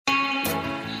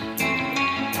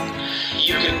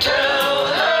can tell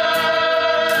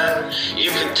her. You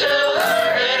can tell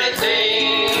her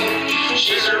anything.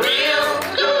 She's a real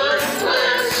good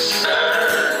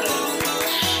listener.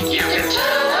 You can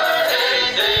tell her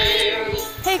anything.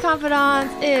 Hey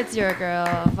confidants, it's your girl,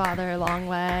 Father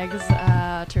Longlegs,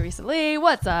 Teresa Lee.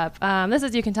 What's up? This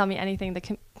is You Can Tell Me Anything, the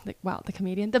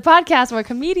comedian, the podcast where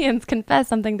comedians confess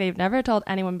something they've never told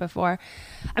anyone before.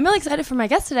 I'm really excited for my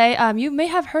guest today. You may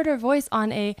have heard her voice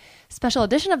on a special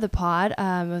edition of the pod.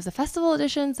 It was a festival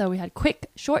edition, so we had quick,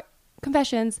 short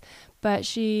confessions. But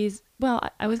she's, well,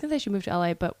 I was gonna say she moved to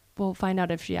LA, but we'll find out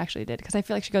if she actually did, because I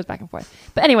feel like she goes back and forth.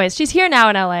 But anyways, she's here now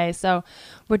in LA, so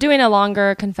we're doing a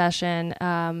longer confession.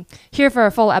 Here for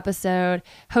a full episode,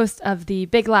 host of the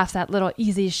Big Laughs at Little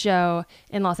Easy show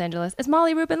in Los Angeles is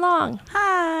Molly Ruben-Long.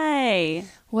 Hi.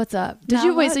 What's up? Do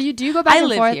you go back and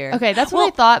forth? I live here. Okay, that's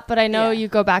what I thought, but I know you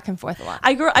go back and forth a lot.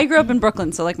 I grew up in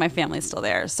Brooklyn, so like my family's still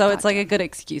there. So it's like a good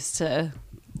excuse to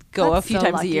go a few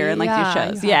times a year and like do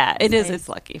shows. Yeah, it is. It's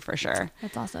lucky for sure.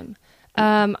 That's awesome.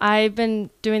 I've been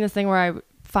doing this thing where I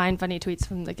find funny tweets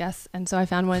from the guests, and so I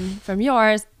found one from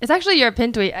yours. It's actually your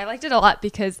pin tweet. I liked it a lot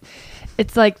because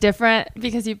it's like different,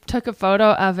 because you took a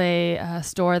photo of a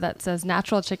store that says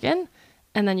natural chicken,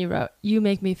 and then you wrote, "You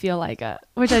make me feel like a,"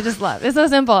 which I just love. It's so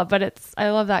simple, but I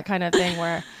love that kind of thing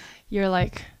where you're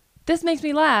like, this makes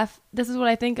me laugh. This is what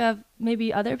I think of.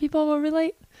 Maybe other people will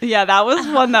relate. Yeah, that was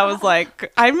one that was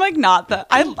like, I'm like not that.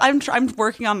 I'm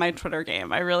working on my Twitter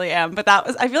game. I really am. But that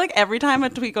was, I feel like every time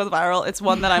a tweet goes viral, it's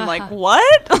one that I'm like,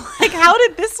 what? Like, how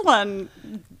did this one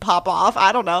pop off?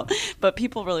 I don't know. But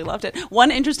people really loved it. One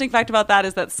interesting fact about that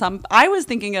is that I was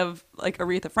thinking of like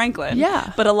Aretha Franklin.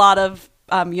 Yeah. But a lot of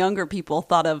younger people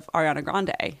thought of Ariana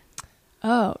Grande.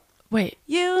 Oh, wait.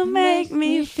 You make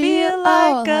me feel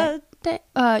like a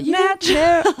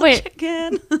natural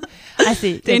chicken. I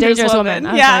see. Dangerous Woman.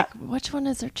 I was like, which one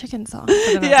is her chicken song?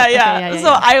 Yeah. So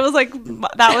I was like,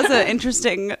 that was an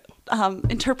interesting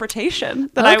interpretation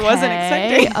that I wasn't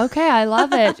expecting. Okay, I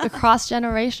love it. A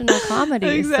cross-generational comedy.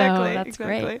 Exactly. So that's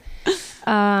great.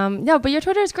 No, but your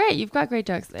Twitter is great. You've got great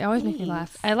jokes. They always make me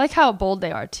laugh. I like how bold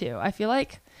they are too. I feel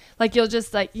like you'll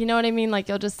just like, you know what I mean? Like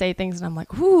you'll just say things and I'm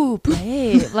like, ooh,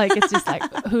 brave. Like it's just like,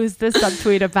 who's this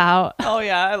subtweet about? Oh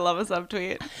yeah, I love a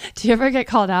subtweet. Do you ever get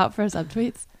called out for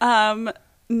subtweets?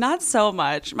 Not so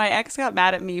much. My ex got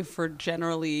mad at me for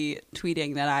generally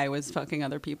tweeting that I was fucking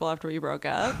other people after we broke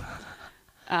up.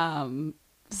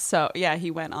 So yeah,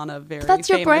 he went on a very That's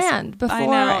your brand before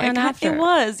and after. It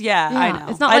was, I know.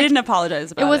 It's not. I didn't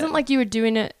apologize about it. It wasn't like you were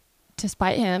doing it to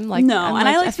spite him. Like, no, and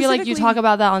I feel like you talk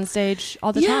about that on stage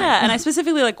all the time. Yeah, and I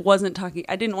specifically like wasn't talking.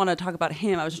 I didn't want to talk about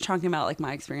him. I was just talking about like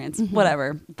my experience,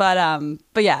 whatever. But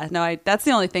yeah, no, that's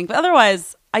the only thing. But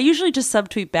otherwise, I usually just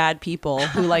subtweet bad people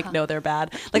who like know they're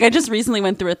bad. Like I just recently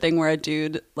went through a thing where a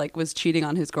dude like was cheating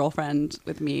on his girlfriend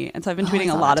with me, and so I've been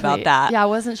tweeting a lot about that. Yeah, I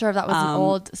wasn't sure if that was an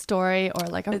old story or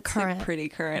like a current. Like pretty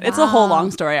current. Wow. It's a whole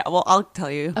long story. Well, I'll tell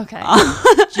you. Okay.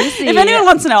 Juicy. If anyone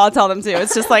wants to know, I'll tell them too.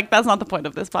 It's just like that's not the point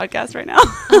of this podcast right now.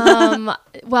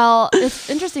 Well, it's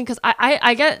interesting because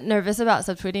I get nervous about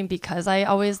subtweeting because I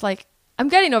always like. I'm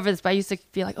getting over this, but I used to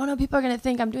be like, oh no, people are going to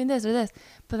think I'm doing this or this.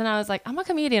 But then I was like, I'm a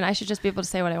comedian. I should just be able to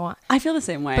say what I want. I feel the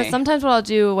same way. But sometimes what I'll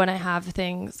do when I have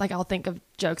things, like I'll think of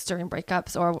jokes during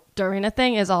breakups or during a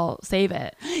thing, is I'll save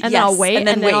it. And then I'll wait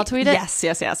and then I'll tweet it. Yes.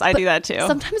 I do that too.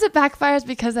 Sometimes it backfires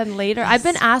because then later, I've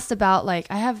been asked about like,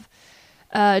 I have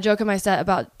a joke in my set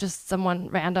about just someone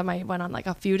random I went on like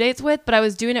a few dates with, but I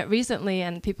was doing it recently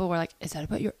and people were like, is that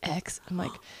about your ex? I'm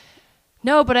like,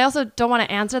 no, but I also don't want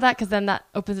to answer that because then that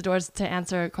opens the doors to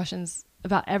answer questions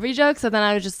about every joke. So then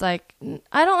I was just like,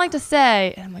 I don't like to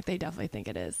say. And I'm like, they definitely think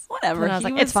it is. Whatever. And I was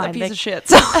like, it's fine. A piece of shit.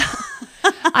 So.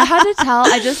 I had to tell.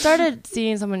 I just started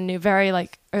seeing someone new very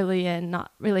like early in,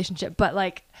 not relationship, but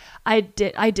like I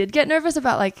did get nervous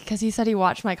about like, because he said he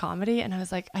watched my comedy and I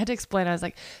was like, I had to explain. I was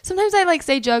like, sometimes I like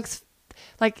say jokes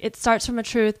like it starts from a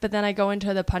truth, but then I go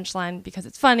into the punchline because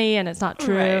it's funny and it's not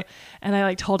true. Right. And I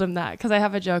like told him that because I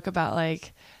have a joke about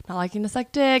like not liking to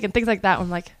suck dick and things like that. I'm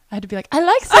like, I had to be like, I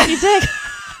like sucking dick.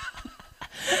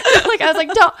 Like I was like,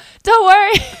 don't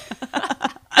worry.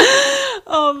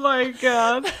 Oh my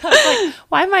god. I was like,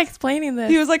 why am I explaining this?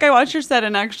 He was like, I watched your set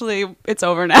and actually it's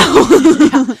over now.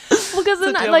 Yeah. Well, because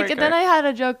then I had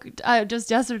a joke just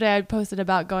yesterday. I posted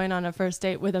about going on a first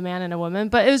date with a man and a woman,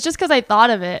 but it was just because I thought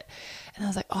of it, and I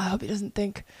was like, oh, I hope he doesn't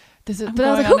think this is, but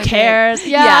I was like, who cares?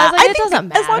 Yeah, I was like, it doesn't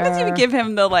matter. As long as you give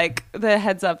him the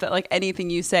heads up that like anything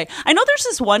you say. I know there's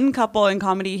this one couple in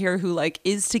comedy here who like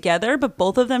is together, but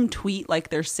both of them tweet like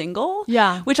they're single.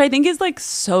 Yeah, which I think is like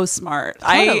so smart.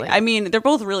 Totally. I mean, they're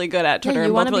both really good at Twitter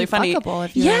and both really funny.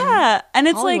 Yeah, and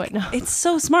it's Hollywood. like it's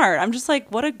so smart. I'm just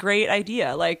like, what a great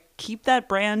idea. Like, keep that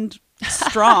brand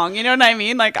strong. You know what I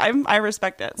mean? Like, I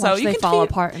respect it. Watch so you they can fall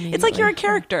tweet, apart. It's like you're a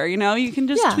character. You know, you can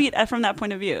just tweet from that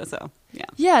point of view. So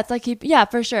yeah, it's like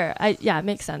for sure. It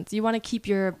makes sense. You want to keep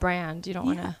your brand. You don't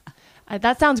want to.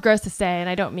 That sounds gross to say, and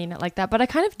I don't mean it like that, but I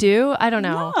kind of do. I don't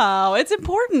know. No, it's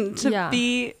important to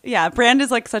be. Yeah, brand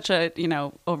is like such a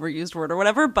overused word or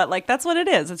whatever, but like that's what it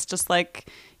is. It's just like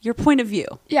your point of view.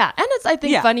 Yeah, and it's I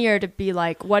think funnier to be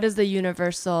like, what is the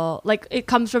universal? Like it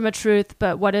comes from a truth,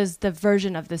 but what is the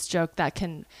version of this joke that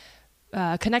can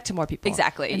connect to more people?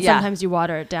 Exactly. And sometimes you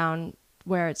water it down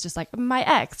where it's just like my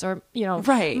ex or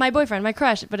my boyfriend, my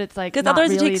crush, but it's like because otherwise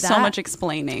really it takes so much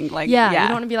explaining. Like you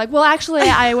don't want to be like, well, actually,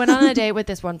 I went on a date with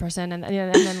this one person, and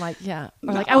then like or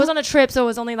like I was on a trip, so it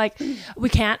was only like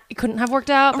it couldn't have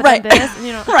worked out, but then this,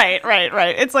 and,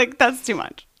 right. It's like that's too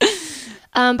much.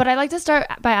 But I'd like to start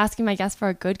by asking my guests for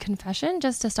a good confession,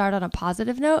 just to start on a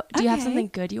positive note. Do you have something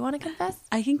good you want to confess?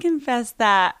 I can confess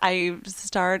that I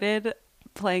started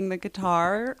playing the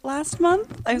guitar last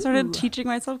month. I started teaching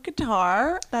myself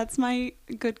guitar. That's my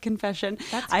good confession.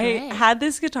 That's great. I had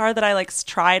this guitar that I like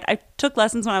tried. I took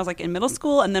lessons when I was like in middle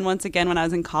school, and then once again when I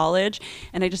was in college,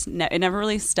 and I just it never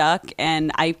really stuck.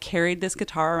 And I carried this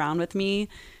guitar around with me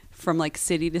from like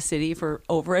city to city for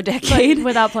over a decade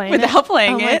without playing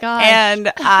it.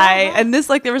 Gosh. And this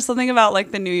like there was something about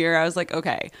like the new year. I was like,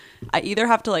 okay, I either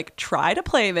have to like try to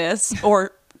play this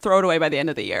or throw it away by the end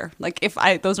of the year. Like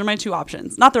those are my two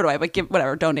options. Not throw it away, but give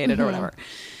whatever, donate it or whatever.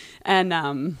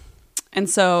 And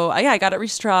so I got it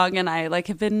restrung, and I like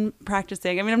have been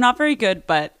practicing. I mean, I'm not very good,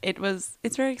 but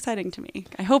it's very exciting to me.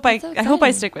 I hope I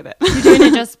stick with it. You're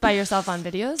doing it just by yourself on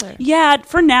videos, or? Yeah,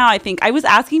 for now I think. I was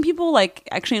asking people like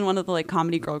actually in one of the like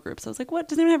comedy girl groups. I was like, "What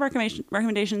does anyone have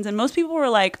recommendations?" And most people were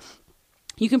like,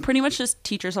 you can pretty much just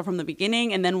teach yourself from the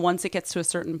beginning, and then once it gets to a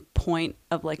certain point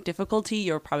of like difficulty,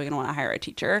 you're probably going to want to hire a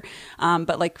teacher.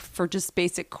 But like for just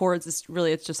basic chords, it's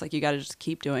just like you got to just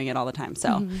keep doing it all the time.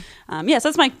 So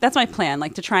so that's my plan,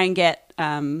 like to try and get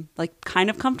like kind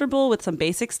of comfortable with some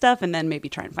basic stuff, and then maybe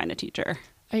try and find a teacher.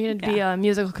 Are you going to be a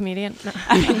musical comedian? No.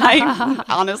 I mean, I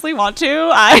honestly want to.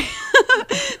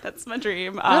 That's my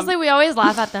dream. Honestly, we always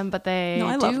laugh at them, but they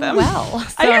love do them. well.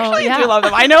 So, I actually do love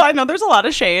them. I know there's a lot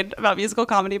of shade about musical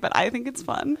comedy, but I think it's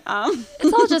fun.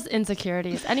 It's all just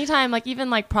insecurities. Anytime, like even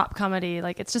like prop comedy,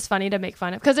 like it's just funny to make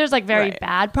fun of, because there's like very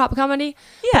bad prop comedy.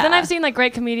 Yeah. But then I've seen like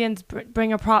great comedians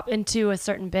bring a prop into a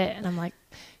certain bit, and I'm like,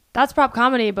 that's prop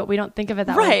comedy, but we don't think of it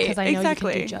that way because I know you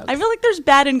can do jokes. I feel like there's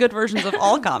bad and good versions of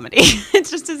all comedy.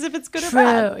 It's just as if it's good or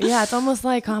bad. Yeah, it's almost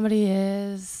like comedy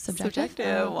is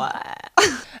subjective. What?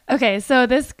 Okay, so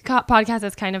this podcast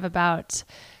is kind of about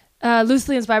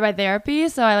loosely inspired by therapy.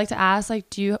 So I like to ask, like,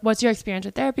 what's your experience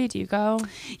with therapy? Do you go?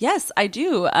 Yes, I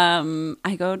do.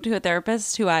 I go to a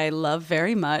therapist who I love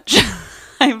very much.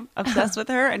 I'm obsessed with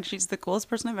her, and she's the coolest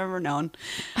person I've ever known.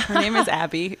 Her name is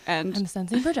Abby, and I'm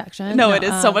sensing projection. No, it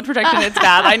is so much projection. It's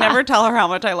bad. I never tell her how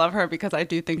much I love her because I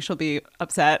do think she'll be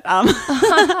upset.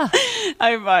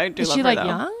 I do is love she her, like though.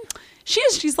 young? She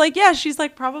is. She's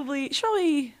probably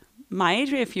my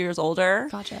age, maybe a few years older.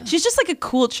 Gotcha. She's just like a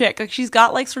cool chick. Like she's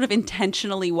got like sort of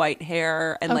intentionally white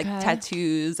hair and like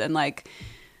tattoos, and like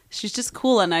she's just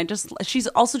cool, and she's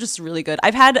also just really good.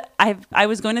 I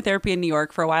was going to therapy in New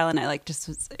York for a while, and I like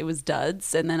it was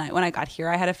duds, and then when I got here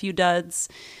I had a few duds.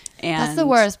 And that's the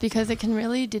worst, because it can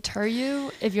really deter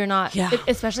you if you're not,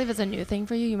 especially if it's a new thing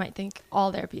for you. You might think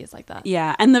all therapy is like that.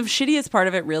 Yeah, and the shittiest part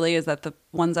of it really is that the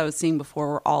ones I was seeing before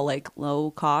were all like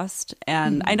low cost,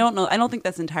 and I don't think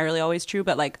that's entirely always true,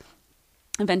 but like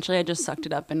eventually I just sucked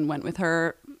it up and went with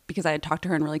her because I had talked to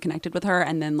her and really connected with her,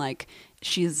 and then like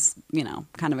she's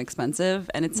kind of expensive,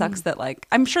 and it sucks that like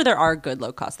I'm sure there are good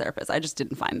low cost therapists, I just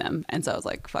didn't find them, and so I was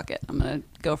like, fuck it, I'm gonna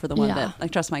go for the one that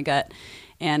like trust my gut,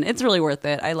 and it's really worth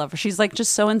it. I love her. She's like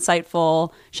just so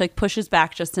insightful. She like pushes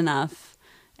back just enough,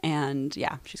 and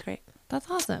she's great. That's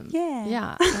awesome.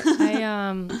 Yeah.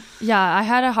 I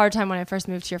had a hard time when I first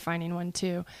moved here finding one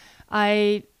too.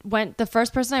 The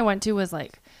first person I went to was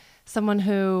like someone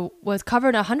who was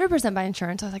covered 100% by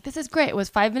insurance. I was like, this is great. It was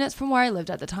 5 minutes from where I lived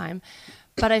at the time.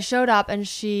 But I showed up, and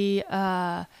she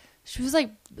was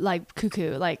like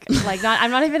cuckoo, like not,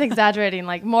 I'm not even exaggerating,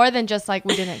 like more than just like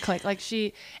we didn't click. Like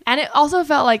and it also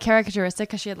felt like caricaturistic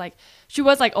because she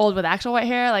was like old with actual white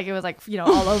hair. Like it was like,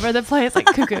 all over the place, like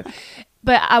cuckoo.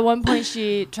 But at one point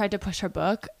she tried to push her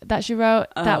book that she wrote.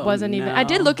 That wasn't even. I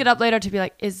did look it up later to be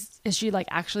like, is she like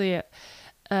actually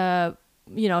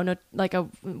like a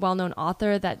well-known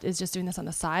author that is just doing this on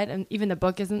the side, and even the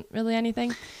book isn't really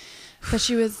anything. But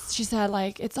she said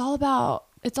like it's all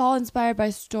inspired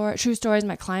by true stories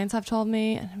my clients have told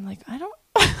me, and I'm like, I don't.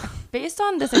 Based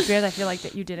on this experience, I feel like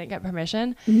that you didn't get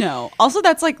permission. No. Also,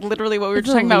 that's like literally what we were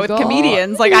talking illegal. about with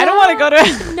comedians. Like, I don't want to go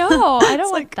to. No, I don't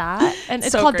want that. And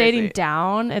it's so called crazy. dating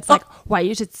down. It's like, why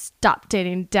you should stop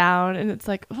dating down. And it's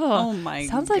like, Oh my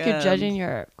sounds like you're God. judging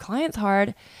your clients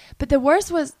hard. But the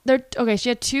worst was she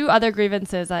had two other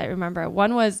grievances I remember.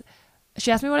 One was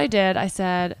she asked me what I did. I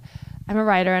said, I'm a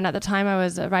writer. And at the time I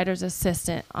was a writer's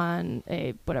assistant on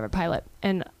a whatever pilot.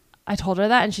 And I told her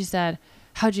that, and she said,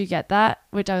 how'd you get that?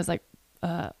 Which I was like,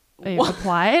 I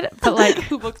applied, but like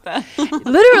Who booked that?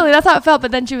 literally that's how it felt.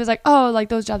 But then she was like, oh, like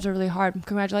those jobs are really hard,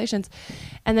 congratulations.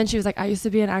 And then she was like, I used to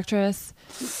be an actress.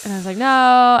 And I was like,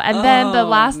 no. And then the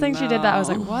last thing she did that I was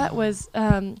like, what was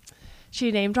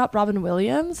she name dropped Robin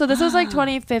Williams. So this was like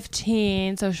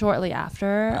 2015, so shortly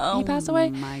after he passed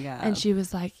away. My God. And she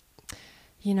was like,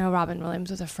 Robin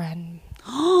Williams was a friend,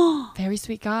 very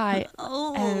sweet guy.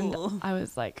 And I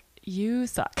was like, you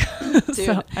suck. Dude,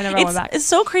 So I never went back. It's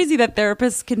so crazy that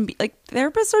therapists can be like,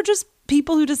 therapists are just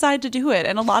people who decide to do it,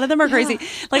 and a lot of them are crazy.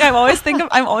 Like I'm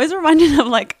always reminded of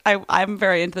like I'm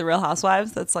very into the Real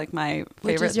Housewives. That's like my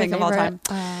favorite thing of all time.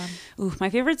 My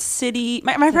favorite city,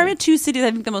 my favorite two cities. I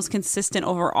think the most consistent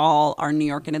overall are New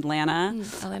York and Atlanta.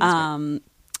 Atlanta's great.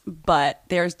 But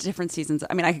there's different seasons.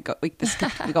 I mean, this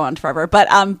could go on forever.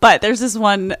 But there's this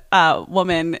one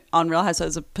woman on Real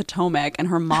Housewives of Potomac, and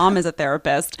her mom is a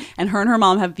therapist, and her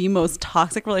mom have the most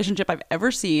toxic relationship I've ever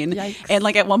seen. Yikes. And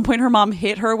like at one point, her mom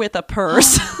hit her with a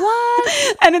purse.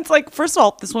 What? And it's like, first of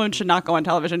all, this woman should not go on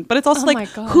television. But it's also my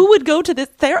like, God. who would go to this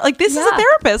like this is a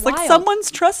therapist. Like Wild. someone's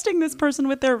trusting this person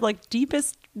with their like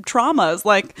deepest traumas.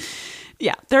 Like.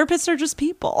 Yeah, therapists are just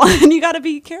people, and you got to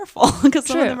be careful because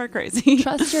some of them are crazy.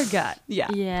 Trust your gut. Yeah,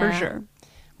 for sure.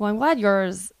 Well, I'm glad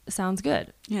yours sounds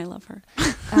good. Yeah, I love her.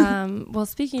 Well,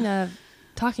 speaking of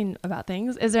talking about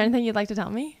things, is there anything you'd like to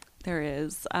tell me? There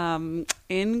is.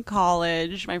 In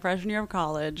college, my freshman year of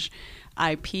college,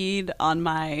 I peed on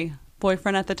my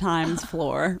boyfriend at the time's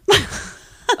floor.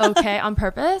 Okay, on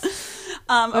purpose?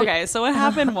 Okay, so what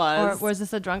happened was... Or was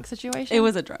this a drunk situation? It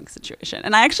was a drunk situation.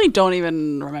 And I actually don't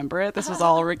even remember it. This was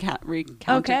all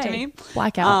recounted to me.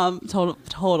 Blackout.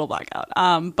 Total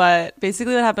blackout. But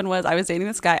basically what happened was I was dating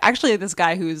this guy. Actually, this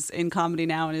guy who's in comedy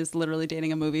now and is literally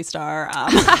dating a movie star.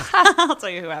 I'll tell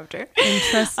you who after.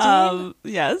 Interesting.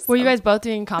 Yes. Were you guys both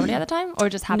doing comedy at the time, or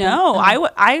just happened? No,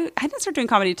 I didn't start doing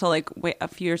comedy till like a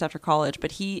few years after college.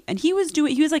 But he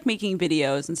was like making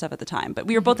videos and stuff at the time. But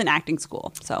we were both in acting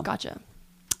school. So Gotcha.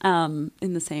 In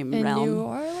the same realm. New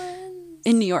Orleans?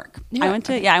 In New York. New York, I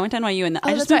went to NYU, and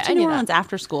I just that's moved to right, I New knew that. Orleans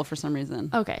after school for some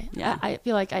reason. Okay. Yeah. I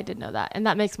feel like I did know that. And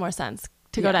that makes more sense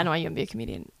to go to NYU and be a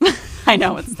comedian. I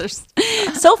know there's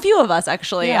so few of us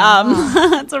actually. Yeah.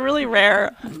 It's a really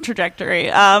rare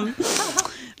trajectory.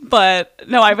 But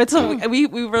no, we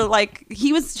were like,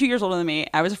 he was 2 years older than me.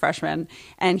 I was a freshman,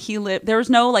 and there was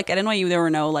no like at NYU there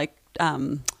were no like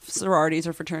sororities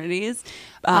or fraternities.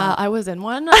 I was in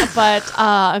one,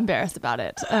 but embarrassed about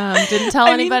it. Didn't tell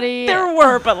anybody. There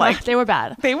were, but like they were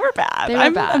bad. They were bad. They were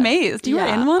I'm bad. amazed. You were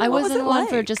in one? I What was it in one like?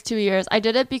 for just 2 years. I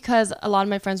did it because a lot of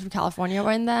my friends from California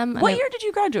were in them. What year did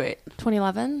you graduate?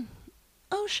 2011.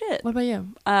 Oh shit. What about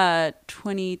you?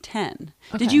 2010.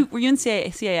 Okay. Were you in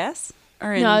CAS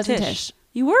or in No, I was Tisch? in Tisch.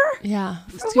 You were? Yeah.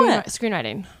 For what?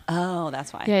 Screenwriting. Oh,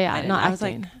 that's why. Yeah, not I was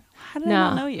acting. like, how did I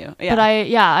not know you? Yeah. But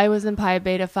I was in Pi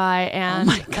Beta Phi, and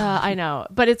I know.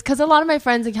 But it's because a lot of my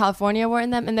friends in California were in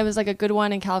them, and there was like a good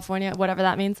one in California, whatever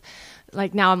that means.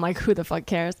 Like now I'm like, who the fuck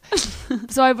cares?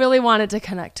 So I really wanted to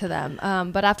connect to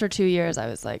them. But after 2 years, I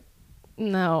was like,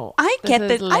 no, I get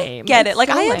that. I get it. Like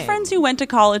I had friends who went to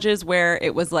colleges where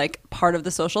it was like part of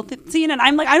the social scene, and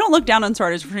I'm like, I don't look down on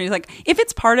sororities or fraternities. Like if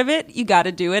it's part of it, you got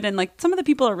to do it. And like some of the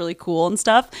people are really cool and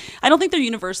stuff. I don't think they're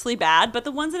universally bad, but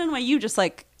the ones at NYU just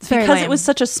like because it was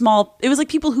such a small. It was like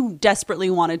people who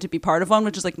desperately wanted to be part of one,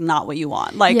 which is like not what you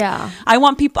want. Like I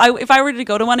want people. If I were to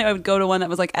go to one, I would go to one that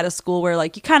was like at a school where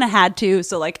like you kind of had to,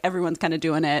 so like everyone's kind of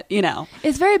doing it. You know,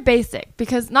 it's very basic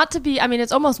because not to be. I mean,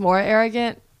 it's almost more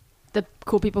arrogant. The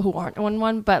cool people who aren't in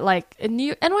one, but like in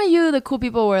NYU, the cool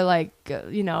people were like,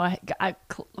 I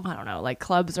don't know, like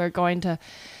clubs or going to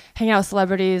hanging out with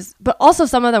celebrities, but also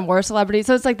some of them were celebrities.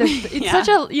 So it's like it's such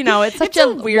a it's such it's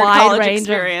a weird wide college range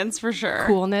experience for sure. of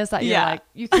coolness that you're like,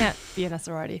 you can't be in a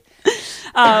sorority.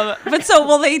 But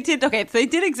so they did. Okay, so they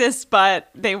did exist, but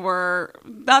they were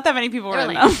not that many people were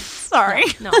in them. Sorry.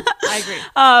 No, I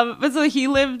agree. But so he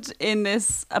lived in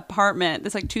this apartment,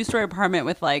 this like 2-story apartment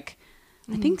with like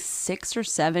I think 6 or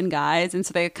 7 guys, and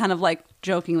so they kind of like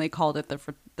jokingly called it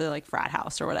the like frat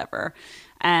house or whatever.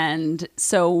 And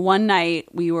so one night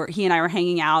he and I were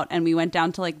hanging out, and we went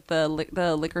down to like the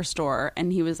liquor store,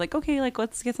 and he was like, okay, like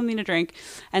let's get something to drink.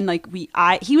 And like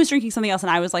he was drinking something else,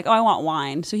 and I was like, oh, I want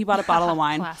wine. So he bought a bottle of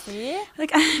wine. Classy.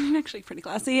 Like I'm actually pretty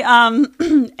classy.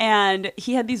 And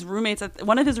he had these roommates.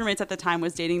 One of his roommates at the time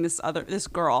was dating this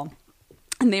girl.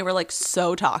 And they were like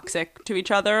so toxic to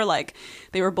each other. Like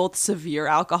they were both severe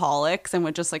alcoholics and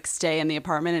would just like stay in the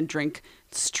apartment and drink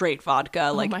straight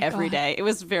vodka like every day. It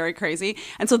was very crazy.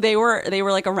 And so they were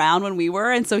like around when we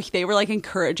were, and so they were like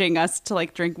encouraging us to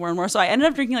like drink more and more. So I ended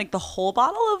up drinking like the whole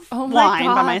bottle of wine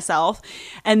by myself,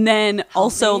 and then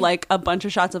also like a bunch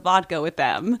of shots of vodka with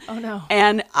them. Oh no.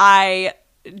 And I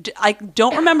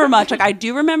don't remember much. Like I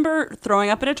do remember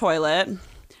throwing up in a toilet.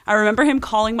 I remember him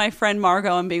calling my friend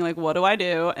Margot and being like, what do I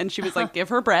do? And she was like, give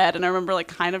her bread. And I remember like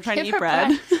kind of trying to eat bread.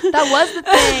 That was the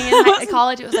thing in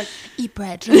college. It was like, eat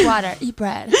bread, drink water, eat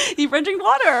bread. Eat bread, drink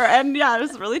water. And yeah, I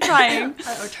was really trying.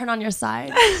 Or turn on your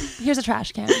side. Here's a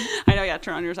trash can. I know, yeah,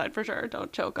 turn on your side for sure.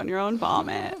 Don't choke on your own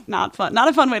vomit. Not fun. Not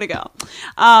a fun way to go.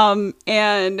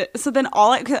 And so then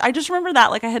I just remember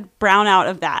that, like I had brown out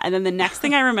of that. And then the next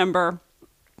thing I remember,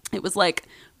 it was like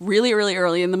really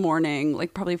early in the morning,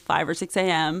 like probably 5 or 6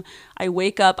 a.m. I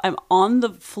wake up, I'm on the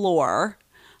floor.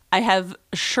 I have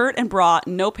a shirt and bra,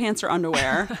 no pants or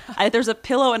underwear. There's a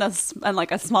pillow and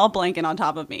like a small blanket on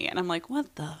top of me. And I'm like,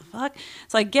 what the fuck?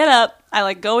 So I get up, I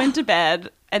like go into bed.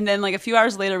 And then like a few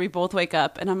hours later, we both wake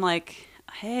up and I'm like,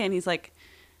 hey. And he's like,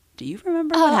 do you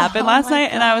remember what happened last night?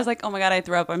 God. And I was like, oh my God, I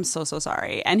threw up. I'm so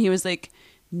sorry. And he was like,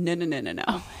 no.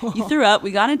 You threw up.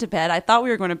 We got into bed. I thought we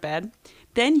were going to bed.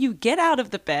 Then you get out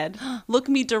of the bed, look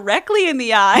me directly in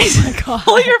the eyes,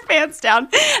 pull your pants down,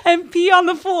 and pee on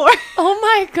the floor. Oh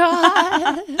my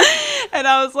God. And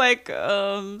I was like,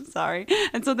 sorry.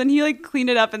 And so then he like cleaned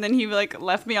it up, and then he like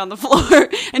left me on the floor.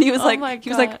 And he was like,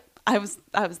 I was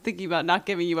thinking about not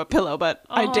giving you a pillow, but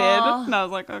I did. And I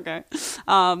was like, okay.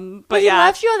 But he yeah.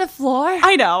 left you on the floor?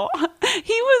 I know.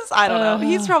 I don't know.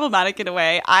 He's problematic in a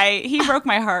way. He broke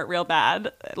my heart real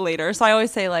bad later. So I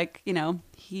always say like,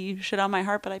 he shit on my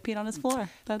heart, but I peed on his floor.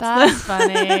 That's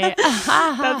funny.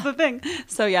 That's the thing.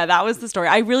 So yeah, that was the story.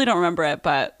 I really don't remember it,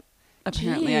 but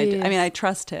apparently I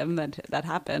trust him that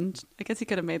happened. I guess he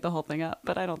could have made the whole thing up,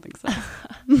 but I don't think so.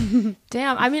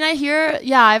 Damn. I mean, I hear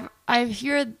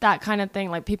that kind of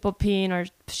thing, like people peeing or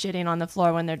shitting on the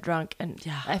floor when they're drunk. And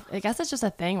I guess it's just a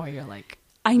thing where you're like,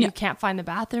 you can't find the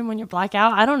bathroom when you're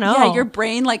blackout. I don't know. Yeah, your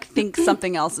brain like thinks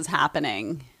something else is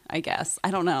happening. I guess.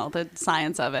 I don't know the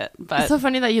science of it, but it's so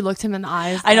funny that you looked him in the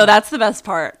eyes. I know, that's the best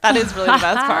part. That is really the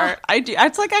best part.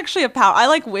 It's like actually a power. I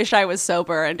like wish I was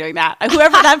sober and doing that.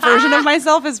 Whoever that version of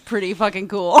myself is pretty fucking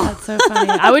cool. That's so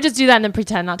funny. I would just do that and then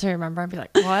pretend not to remember and be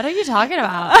like, what are you talking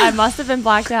about? I must have been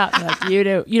blacked out. You're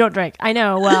like, you don't drink. I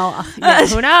know. Well, yeah,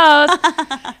 who knows?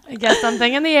 I guess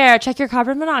something in the air. Check your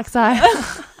carbon monoxide.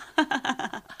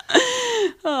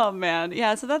 Oh man.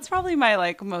 Yeah. So that's probably my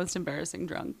like most embarrassing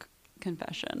drunk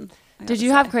confession. Did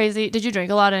you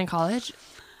drink a lot in college?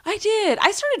 I did.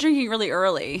 I started drinking really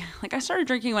early. Like I started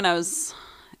drinking when I was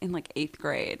in like 8th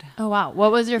grade. Oh wow.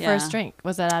 What was your first drink?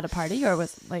 Was that at a party or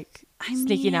was like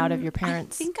sneaking out of your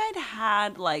parents? I think I'd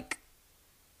had like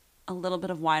a little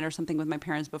bit of wine or something with my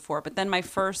parents before, but then my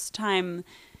first time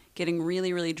getting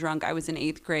really, really drunk, I was in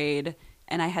 8th grade.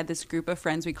 And I had this group of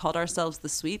friends. We called ourselves the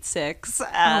Sweet Six. Oh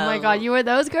my God, you were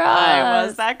those girls. I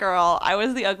was that girl. I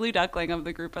was the ugly duckling of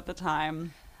the group at the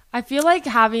time. I feel like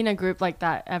having a group like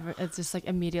that, it's just like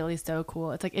immediately so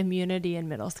cool. It's like immunity in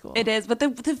middle school. It is. But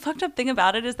the fucked up thing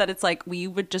about it is that it's like we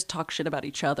would just talk shit about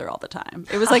each other all the time.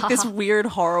 It was like this weird,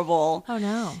 horrible. Oh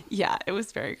no. Yeah, it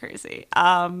was very crazy.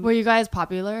 Were you guys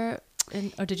popular?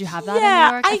 Or did you have that in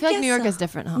New York? I feel like New York is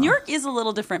different, huh? New York is a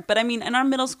little different. But I mean, in our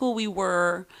middle school, we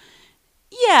were...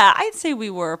 Yeah, I'd say we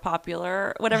were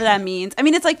popular, whatever that means. I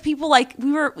mean, it's like people like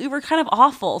we were kind of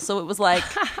awful, so it was like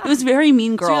it was very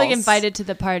mean girls. So you're like invited to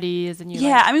the parties and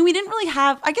I mean, we didn't really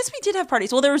have. I guess we did have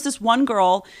parties. Well, there was this one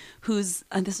girl who's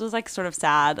and this was like sort of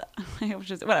sad.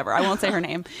 Whatever, I won't say her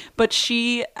name, but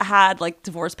she had like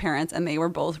divorced parents, and they were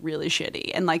both really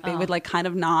shitty, and like they would like kind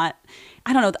of not.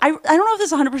 I don't know. I don't know if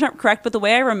this is 100% correct, but the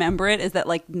way I remember it is that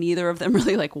like neither of them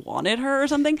really like wanted her or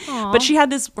something. Aww. But she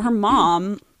had her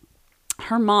mom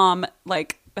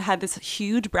like had this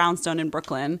huge brownstone in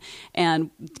Brooklyn,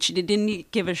 and she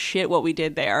didn't give a shit what we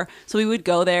did there. So we would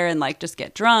go there and like just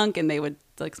get drunk, and they would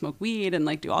like smoke weed and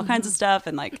like do all kinds of stuff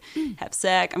and like have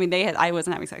sex. I mean, I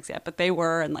wasn't having sex yet, but they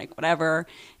were, and like whatever.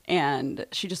 And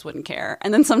she just wouldn't care.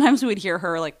 And then sometimes we would hear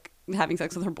her like having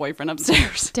sex with her boyfriend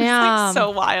upstairs. Damn. It's like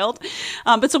so wild.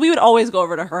 But so we would always go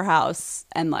over to her house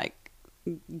and like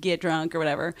get drunk or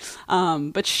whatever.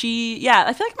 But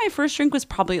I feel like my first drink was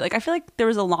probably like, I feel like there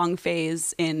was a long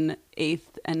phase in 8th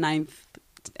and 9th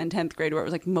and 10th grade where it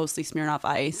was like mostly Smirnoff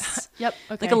Ice. Yep.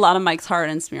 Okay. Like a lot of Mike's Hard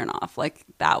and Smirnoff. Like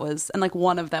that was, and like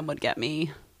one of them would get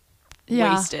me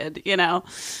wasted, you know.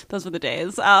 Those were the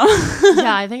days. Yeah,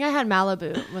 I think I had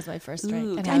Malibu was my first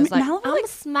drink. And I was like, Malibu, I'm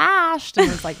smashed. And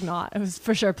it was like not. It was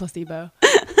for sure placebo.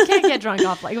 You can't get drunk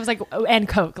off. Like it was like, and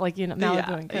Coke, like, you know,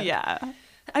 Malibu and Coke. Yeah.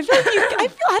 I feel like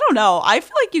I don't know. I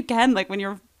feel like you can, like when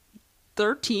you're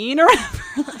 13 or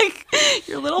whatever, like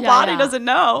your little body doesn't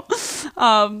know.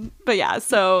 But yeah,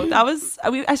 so that was,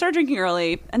 I started drinking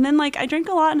early, and then like I drank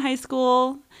a lot in high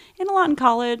school and a lot in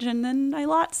college, and then a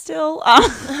lot still. And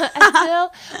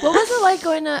still, what was it like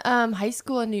going to high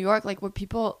school in New York? Like, were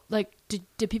people like,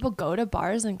 did people go to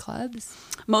bars and clubs?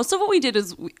 Most of what we did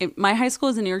is my high school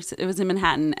was in New York. It was in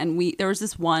Manhattan, and there was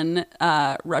this one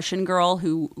Russian girl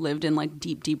who lived in like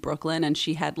deep Brooklyn, and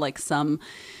she had like some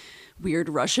weird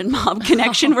Russian mob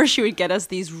connection where she would get us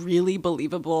these really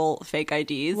believable fake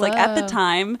IDs. Whoa. Like at the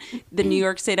time, the New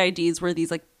York State IDs were these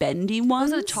like bendy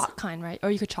ones. Was it a chalk kind, right? Or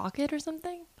you could chalk it or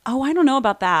something? Oh, I don't know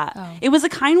about that. Oh. It was a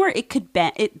kind where it could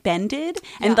it bended,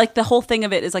 and like the whole thing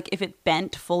of it is like if it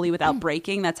bent fully without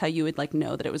breaking, that's how you would like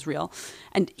know that it was real.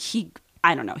 And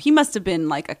I don't know. He must have been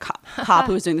like a cop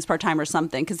who was doing this part time or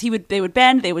something, because they would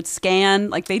bend, they would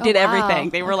scan, like they did everything.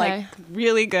 They were like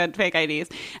really good fake IDs,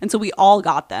 and so we all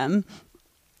got them.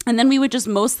 And then we would just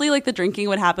mostly like the drinking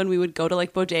would happen. We would go to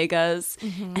like bodegas,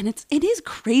 and it is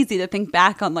crazy to think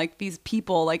back on like these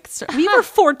people. Like we were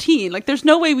 14. Like there's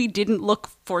no way we didn't look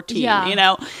 14. You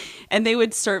know. And we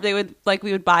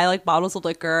would buy like bottles of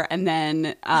liquor, and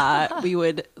then we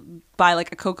would buy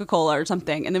like a Coca-Cola or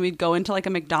something, and then we'd go into like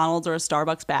a McDonald's or a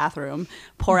Starbucks bathroom,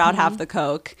 pour out half the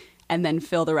Coke, and then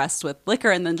fill the rest with liquor,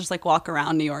 and then just like walk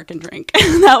around New York and drink.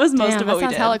 That was most of what we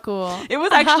did. That sounds hella cool. It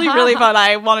was actually really fun.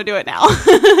 I want to do it now.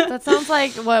 That sounds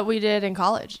like what we did in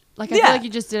college. Like I feel like you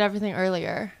just did everything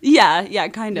earlier. Yeah,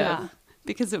 kind of. Yeah.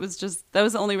 Because it was just, that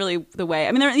was only really the way.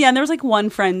 I mean, there was like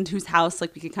one friend whose house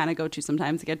like we could kind of go to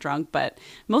sometimes to get drunk, but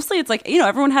mostly it's like, you know,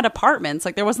 everyone had apartments.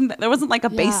 Like there wasn't like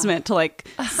a basement to like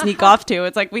sneak off to.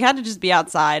 It's like we had to just be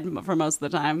outside for most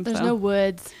of the time. There's no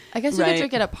woods. I guess you could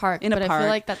drink at a park, but I feel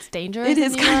like that's dangerous. It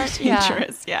is kind of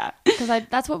dangerous, yeah. Because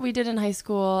that's what we did in high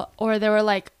school. Or there were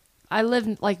like, I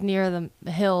lived like near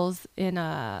the hills in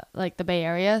like the Bay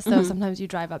Area, so sometimes you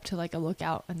drive up to like a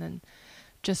lookout and then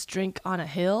just drink on a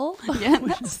hill. Yeah,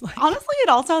 like, honestly, it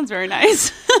all sounds very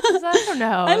nice. I don't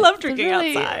know. I love drinking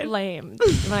really outside. Lame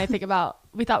when I think about.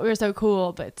 We thought we were so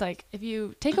cool, but it's like if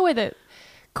you take away the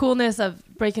coolness of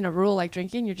breaking a rule like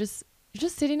drinking, you're just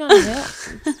sitting on a hill.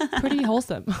 It's pretty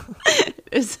wholesome.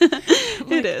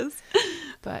 It is.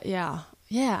 But yeah.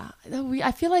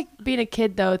 I feel like being a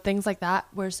kid though, things like that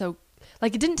were so.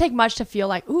 Like, it didn't take much to feel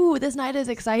like, ooh, this night is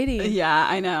exciting. Yeah,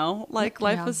 I know. Like,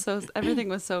 life was everything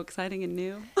was so exciting and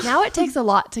new. Now it takes a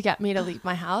lot to get me to leave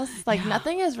my house. Like,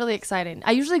 nothing is really exciting.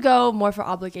 I usually go more for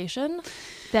obligation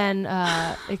than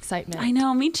excitement. I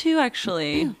know, me too,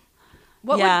 actually.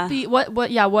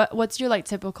 What's your like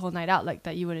typical night out like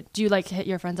that you would do? You like hit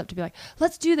your friends up to be like,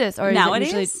 let's do this? Or nowadays?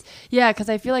 Is it usually, because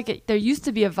I feel like there used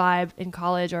to be a vibe in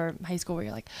college or high school where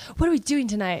you're like, what are we doing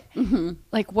tonight?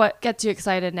 Like what gets you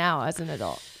excited now as an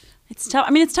adult? It's tough.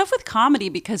 I mean, it's tough with comedy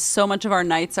because so much of our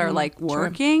nights are like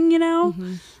working, you know.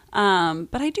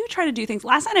 But I do try to do things.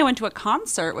 Last night I went to a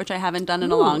concert, which I haven't done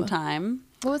in a long time.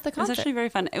 What was the concert? It was actually very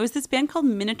fun. It was this band called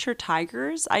Miniature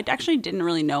Tigers. I actually didn't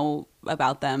really know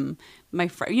about them. My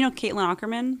friend, you know, Caitlin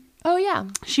Ackerman. Oh yeah,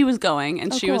 she was going,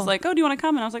 and she was like, "Oh, do you want to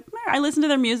come?" And I was like, "I listened to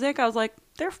their music. I was like,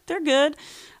 they're good."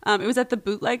 It was at the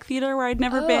Bootleg Theater where I'd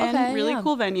never been. Okay, really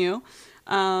cool venue.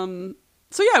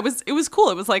 So yeah, it was cool.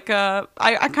 It was like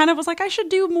I kind of was like I should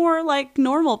do more like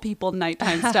normal people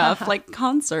nighttime stuff, like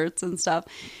concerts and stuff.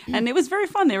 And it was very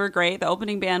fun. They were great. The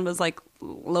opening band was like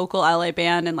local LA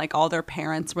band, and like all their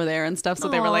parents were there and stuff. So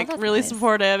they were like really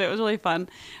supportive. It was really fun.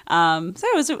 So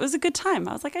it was a good time.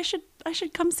 I was like I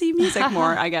should come see music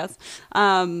more, I guess.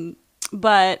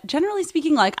 But generally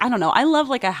speaking, like, I don't know. I love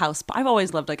like a house. I've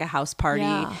always loved like a house party,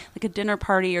 Yeah. like a dinner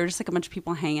party, or just like a bunch of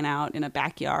people hanging out in a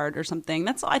backyard or something.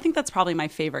 I think that's probably my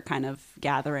favorite kind of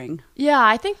gathering. Yeah,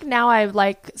 I think now I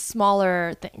like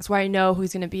smaller things where I know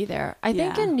who's going to be there. I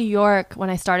think Yeah. in New York, when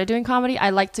I started doing comedy, I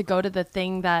liked to go to the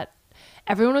thing that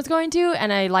everyone was going to,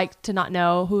 and I liked to not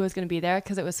know who was going to be there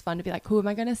because it was fun to be like, who am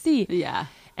I going to see? Yeah.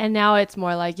 And now it's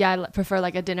more like, yeah, I prefer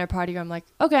like a dinner party where I'm like,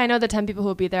 okay, I know the 10 people who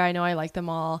will be there. I know I like them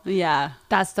all. Yeah.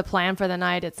 That's the plan for the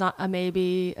night. It's not a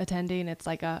maybe attending. It's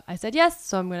like I said yes,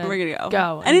 so We're gonna go.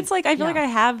 go. And it's like I feel yeah.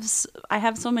 like I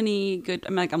have so many good.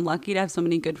 I'm lucky to have so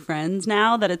many good friends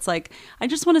now that it's like I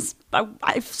just want to.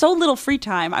 I have so little free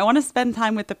time. I want to spend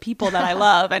time with the people that I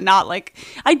love, and not like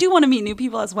I do want to meet new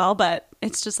people as well. But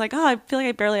it's just like, oh, I feel like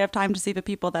I barely have time to see the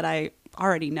people that I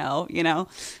already know.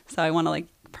 So I want to like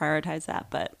prioritize that,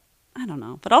 but. I don't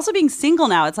know. But also being single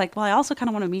now, it's like, well, I also kind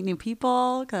of want to meet new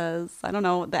people because, I don't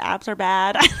know, the apps are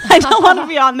bad. I don't want to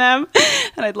be on them.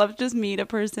 And I'd love to just meet a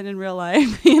person in real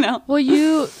life, Well,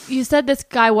 you said this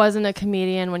guy wasn't a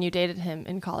comedian when you dated him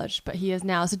in college, but he is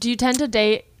now. So do you tend to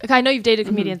date, like, I know you've dated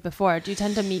comedians before. Do you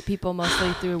tend to meet people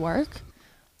mostly through work?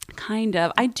 Kind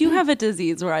of. I do have a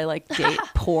disease where I like date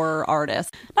poor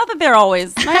artists. Not that they're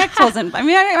always. My ex wasn't. I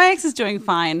mean, my ex is doing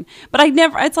fine, but I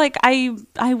never. It's like I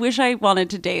wish I wanted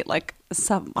to date like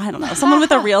I don't know, someone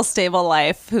with a real stable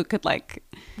life who could like.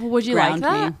 Well, would you like ground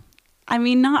that? me. I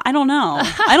mean, not. I don't know.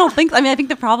 I don't think. I mean, I think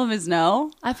the problem is no.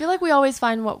 I feel like we always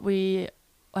find what we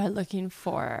are looking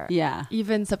for. Yeah.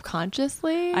 Even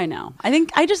subconsciously. I know. I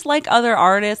think I just like other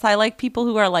artists. I like people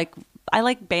who are like. I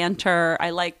like banter.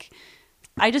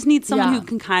 I just need someone who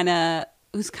can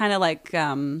who's kind of like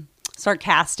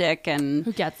sarcastic and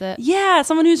Who gets it? yeah,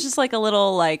 someone who's just like a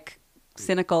little like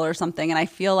cynical or something. And I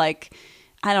feel like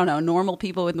I don't know, normal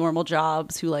people with normal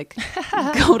jobs who like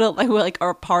go to like who like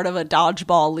are part of a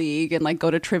dodgeball league and like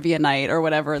go to trivia night or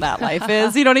whatever that life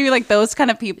is. You know what I mean? Like those kind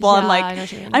of people. Yeah, I'm like I know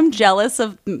what you mean. I'm jealous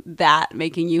of that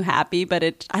making you happy,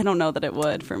 but I don't know that it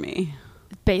would for me.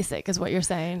 Basic is what you're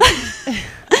saying.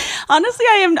 Honestly,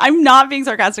 I'm not being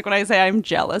sarcastic when I say I'm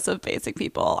jealous of basic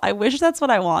people. I wish that's what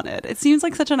I wanted. It seems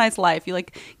like such a nice life. You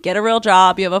like get a real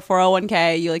job, you have a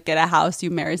 401k, you like get a house, you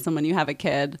marry someone, you have a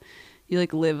kid, you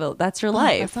like that's your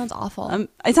life. That sounds awful.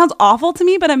 It sounds awful to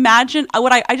me, but imagine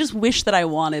I just wish that I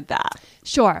wanted that.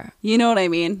 Sure. You know what I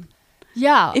mean?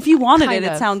 Yeah. If you wanted kind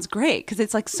it of. sounds great because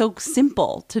it's like so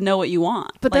simple to know what you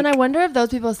want. But then Like, I wonder if those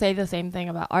people say the same thing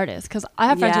about artists, because I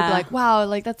have friends who be Yeah. like, wow,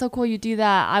 like that's so cool you do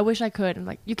that. I wish I could. I'm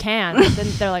like, you can. But then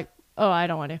they're like, oh, I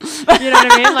don't want to. You know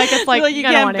what I mean? Like it's like, you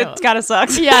I don't can, want but to. it kind of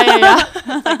sucks. Yeah. It's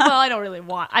like, well, I don't really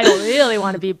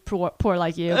want to be poor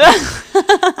like you.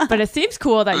 But it seems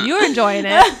cool that you're enjoying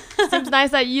it. Seems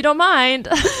nice that you don't mind.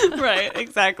 Right,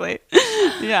 exactly.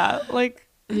 Yeah, like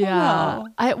Yeah.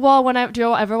 know. Do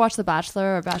you ever watch The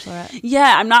Bachelor or Bachelorette?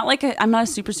 Yeah, I'm not a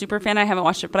super fan. I haven't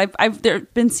watched it, but there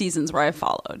have been seasons where I've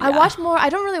followed. I yeah. watch more. I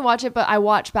don't really watch it, but I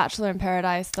watched Bachelor in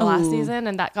Paradise the last Ooh. season,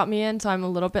 and that got me in. So I'm a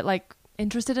little bit like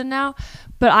interested in now.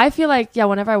 But I feel like, yeah,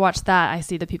 whenever I watch that, I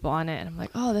see the people on it, and I'm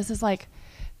like, oh, this is like,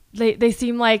 they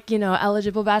seem like,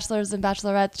 eligible bachelors and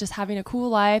bachelorettes just having a cool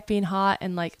life, being hot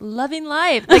and like loving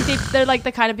life. Like they're like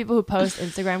the kind of people who post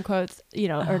Instagram quotes,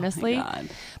 earnestly. Oh my God.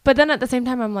 But then at the same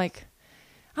time, I'm like,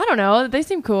 I don't know. They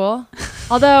seem cool.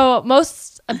 Although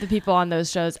most of the people on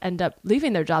those shows end up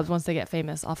leaving their jobs once they get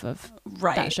famous off of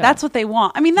Right. that show. That's what they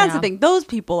want. I mean, that's Yeah. the thing. Those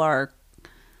people are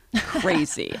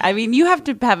crazy. I mean, you have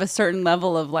to have a certain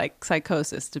level of like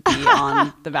psychosis to be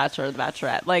on The Bachelor or The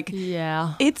Bachelorette. Like,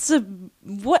 Yeah. it's how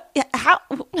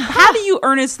do you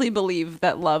earnestly believe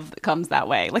that love comes that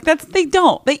way? Like they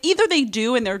don't. They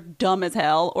do and they're dumb as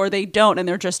hell, or they don't and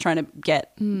they're just trying to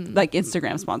get like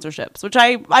Instagram sponsorships, which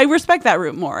I respect that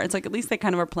route more. It's like at least they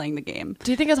kind of are playing the game.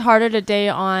 Do you think it's harder to date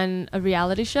on a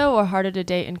reality show or harder to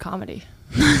date in comedy?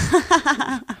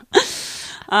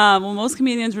 Well, most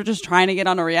comedians were just trying to get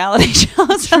on a reality show.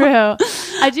 So. True.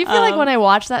 I do feel like when I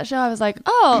watched that show, I was like,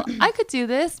 oh, I could do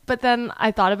this. But then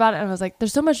I thought about it and I was like,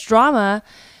 there's so much drama.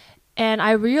 And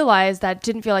I realized that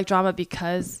didn't feel like drama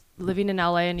because living in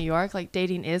LA and New York, like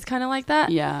dating is kind of like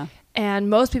that. Yeah. And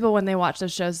most people, when they watch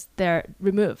those shows, they're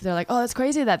removed. They're like, oh, it's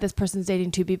crazy that this person's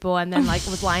dating two people and then like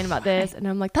was lying about this. And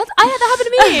I'm like, I had that happen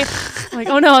to me. I'm like,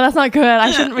 oh no, that's not good.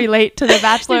 I shouldn't relate to the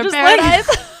Bachelor in You're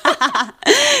just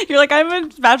Paradise. You're like, I'm a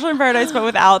Bachelor in Paradise, but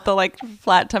without the like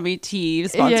flat tummy tea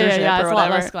sponsorship yeah, or it's a lot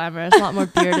whatever. less glamorous. A lot more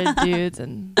bearded dudes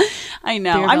and I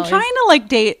know. beer I'm bellies. trying to like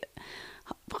date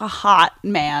a hot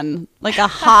man, like a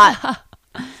hot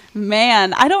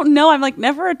man. I don't know. I'm like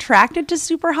never attracted to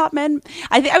super hot men.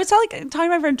 I was talking to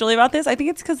my friend Julie about this. I think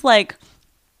it's because like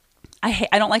I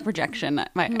don't like rejection.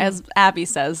 As Abby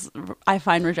says, I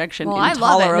find rejection I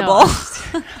intolerable.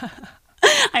 love it. No.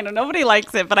 I know nobody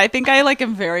likes it, but I think I like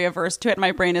am very averse to it.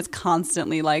 My brain is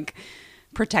constantly like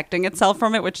protecting itself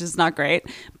from it, which is not great.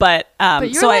 But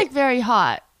But you're so like very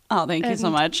hot. oh, thank you so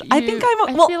And much. I think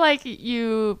I'm. I feel like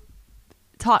you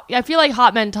talk. I feel like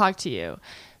hot men talk to you.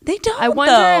 They don't. I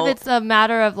wonder though. if it's a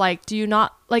matter of like, do you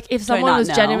not like if Do I someone not was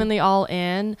know? genuinely all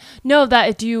in? No,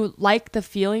 that do you like the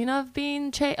feeling of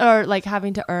being or like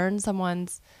having to earn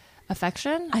someone's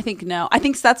affection? I think no. I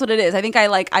think that's what it is. I think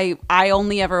I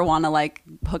only ever want to like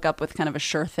hook up with kind of a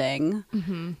sure thing,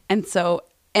 and so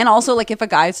and also like if a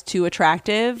guy's too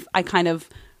attractive, I kind of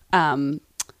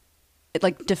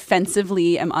like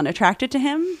defensively am unattracted to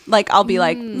him. Like I'll be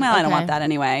like, well, I don't okay. want that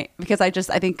anyway, because I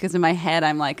think because in my head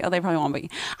I'm like, oh, they probably won't be.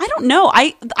 I don't know.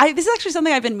 I this is actually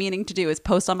something I've been meaning to do is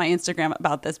post on my Instagram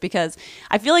about this, because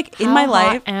I feel like in my How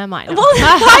life, hot am I? No.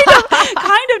 well,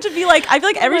 kind of to be like, I feel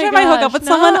like every my time I hook up gosh, with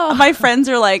someone, no. my friends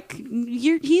are like,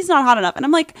 he's not hot enough, and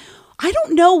I'm like, I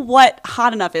don't know what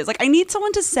hot enough is. Like, I need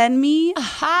someone to send me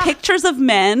pictures of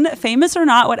men, famous or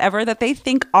not, whatever, that they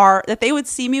think that they would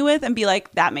see me with and be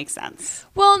like, that makes sense.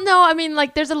 Well, no, I mean,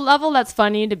 like, there's a level that's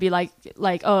funny to be like,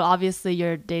 oh, obviously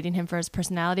you're dating him for his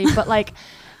personality, but like,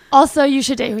 also you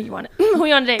should date who you want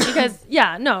to date, because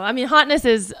yeah, no, I mean, hotness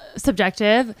is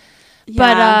subjective,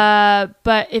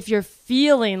 but if you're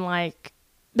feeling like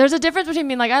there's a difference between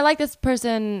being like, I like this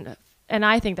person and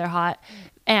I think they're hot,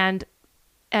 and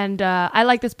I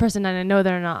like this person and I know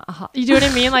they're not hot. You do what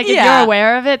I mean? Like, if you're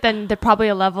aware of it, then there's probably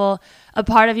a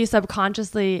part of you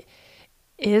subconsciously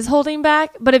is holding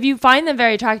back. But if you find them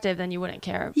very attractive, then you wouldn't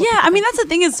care. Yeah, I mean, that's the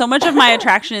thing, is so much of my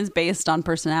attraction is based on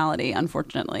personality,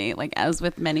 unfortunately, like as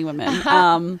with many women.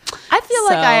 I feel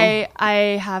like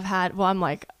I have had, well, I'm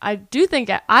like, I do think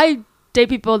I date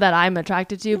people that I'm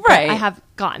attracted to, but Right. I have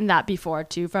gotten that before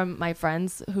too from my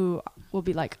friends who will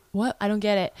be like, what? I don't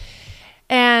get it.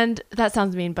 And that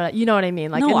sounds mean, but you know what I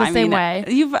mean? Like, in the same way.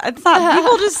 It's not,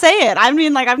 people just say it. I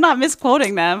mean, like, I'm not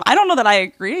misquoting them. I don't know that I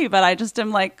agree, but I just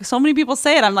am like, so many people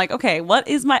say it. I'm like, okay, what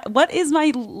is my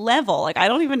level? Like, I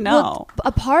don't even know. Well,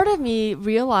 a part of me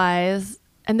realized,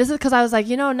 and this is because I was like,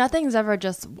 nothing's ever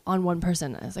just on one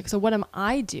person. It's like, so what am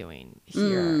I doing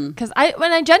here? Because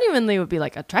when I genuinely would be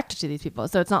like attracted to these people,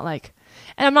 so it's not like,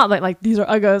 and I'm not like these are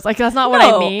uggos. Like, that's not what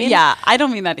I mean. Yeah, I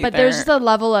don't mean that either. But there's just a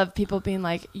level of people being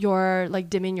like, you're like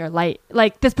dimming your light.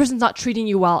 Like, this person's not treating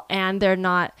you well, and they're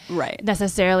not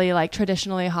necessarily like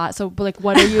traditionally hot. So, like,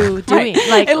 what are you doing? Right.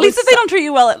 Like, at least if they don't treat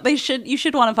you well, you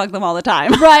should want to fuck them all the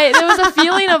time. Right. There was a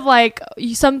feeling of like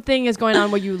something is going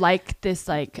on where you like this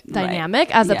like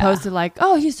dynamic, as opposed to like,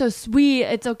 oh, he's so sweet,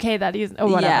 it's okay that he's or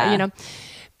whatever,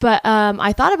 But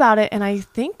I thought about it, and I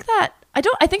think that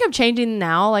I think I'm changing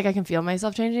now. Like, I can feel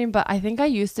myself changing, but I think I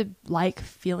used to like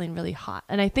feeling really hot,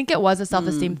 and I think it was a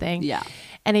self-esteem thing. Yeah.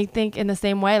 And I think in the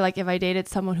same way, like, if I dated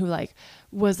someone who like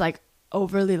was like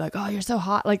overly like, oh, you're so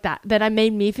hot, like that, then I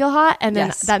made me feel hot, and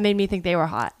then that made me think they were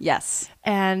hot. Yes.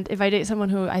 And if I date someone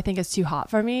who I think is too hot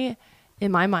for me,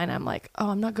 in my mind, I'm like, oh,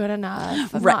 I'm not good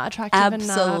enough. I'm not attractive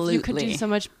enough. You could do so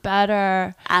much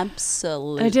better.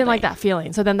 Absolutely. And I didn't like that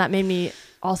feeling. So then that made me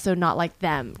also not like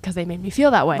them, because they made me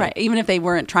feel that way. Right. Even if they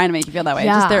weren't trying to make you feel that way.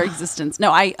 Just their existence.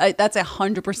 No, I that's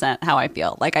 100% how I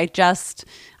feel. Like, I don't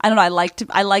know. I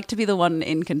like to be the one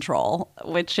in control,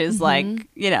 which is like,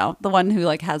 the one who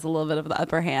like has a little bit of the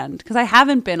upper hand. Because I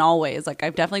haven't been always. Like,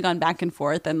 I've definitely gone back and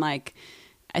forth, and like,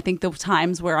 I think the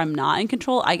times where I'm not in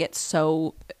control, I get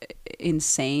so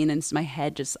insane and my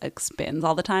head just like spins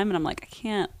all the time, and I'm like,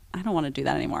 I don't want to do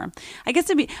that anymore. I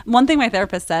guess one thing my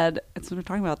therapist said, we're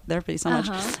talking about therapy so much,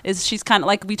 is she's kind of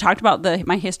like, we talked about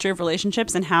my history of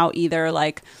relationships and how either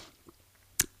like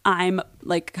I'm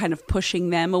like kind of pushing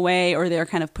them away, or they're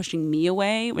kind of pushing me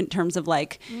away in terms of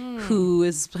like who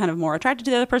is kind of more attracted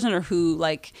to the other person, or who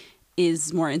like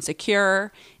is more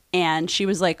insecure. And she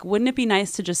was like, wouldn't it be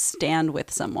nice to just stand with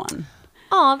someone?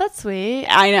 Oh, that's sweet.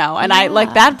 I know. And I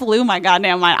like, that blew my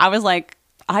goddamn mind. I was like,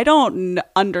 I don't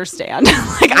understand.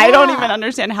 Like, I don't even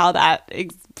understand how that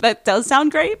does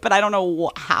sound great, but I don't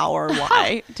know how or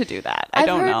why to do that. I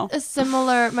don't know. A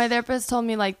similar, my therapist told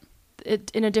me like it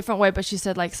in a different way, but she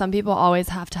said like some people always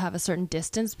have to have a certain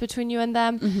distance between you and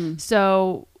them.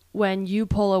 So when you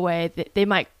pull away, they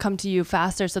might come to you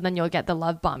faster, so then you'll get the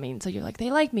love bombing. So you're like, they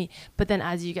like me, but then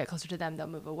as you get closer to them, they'll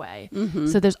move away.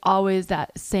 So there's always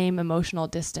that same emotional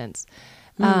distance.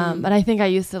 But I think I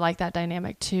used to like that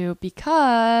dynamic too,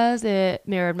 because it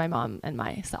mirrored my mom and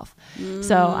myself.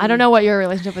 So I don't know what your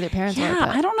relationship with your parents were. But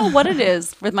I don't know what it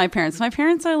is with my parents. My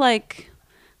parents are like,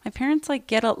 my parents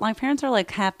are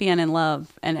like happy and in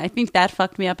love, and I think that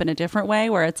fucked me up in a different way,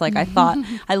 where it's like I thought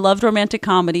I loved romantic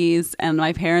comedies and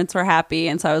my parents were happy,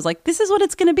 and so I was like, this is what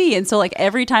it's gonna be. And so like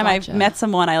every time Gotcha. I met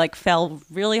someone, I like fell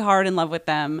really hard in love with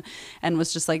them and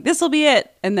was just like, this will be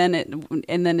it, and then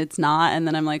it's not, and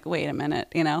then I'm like, wait a minute,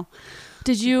 you know.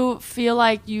 Did you feel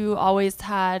like you always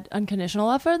had unconditional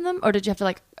love for them, or did you have to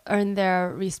like earn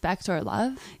their respect or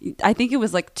love? I think it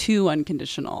was like too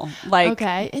unconditional, like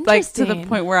Okay, like to the interesting.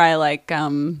 point where I like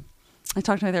I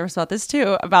talked to my therapist about this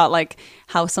too, about like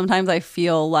how sometimes I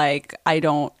feel like I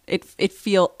don't it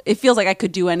feels like I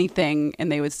could do anything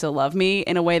and they would still love me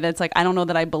in a way that's like I don't know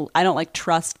that I don't like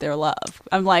trust their love.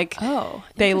 I'm like, Oh,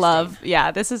 they love,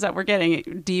 yeah, this is that we're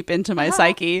getting deep into my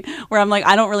psyche, where I'm like,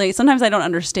 sometimes I don't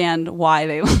understand why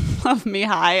they love me.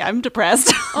 Hi, I'm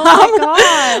depressed. Oh my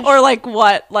gosh. Or like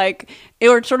what, like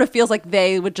it sort of feels like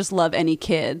they would just love any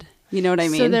kid. You know what I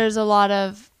mean? So there's a lot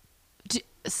of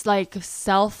like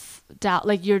self-doubt,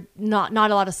 like you're not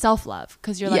a lot of self-love,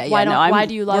 because you're like, why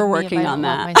do you love we're me working if I on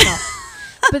don't love that.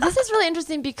 myself? But this is really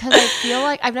interesting, because I feel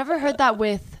like I've never heard that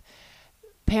with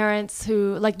parents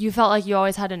who, like, you felt like you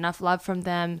always had enough love from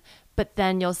them, but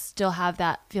then you'll still have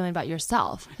that feeling about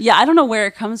yourself. Yeah, I don't know where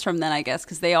it comes from then, I guess,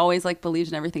 because they always like believed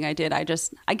in everything I did. I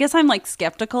guess I'm like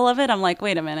skeptical of it. I'm like,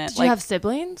 wait a minute. Did like, you have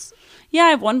siblings? yeah, I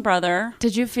have one brother.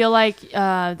 Did you feel like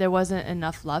there wasn't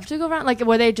enough love to go around? Like,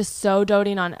 were they just so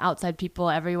doting on outside people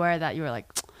everywhere that you were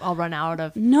like, I'll run out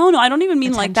of? No, I don't even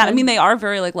mean like that. I attention? mean, they are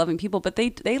very like loving people, but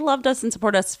they loved us and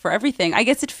support us for everything. I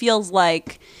guess it feels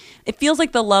like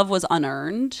the love was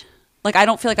unearned. Like, I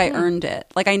don't feel like I earned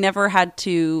it. Like, I never had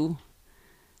to,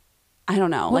 I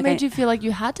don't know. What like made you feel like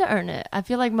you had to earn it? I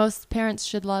feel like most parents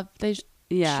should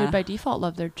Yeah. should by default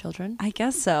love their children. I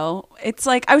guess so. It's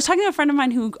like, I was talking to a friend of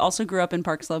mine who also grew up in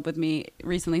Park Slope with me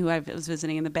recently, who I was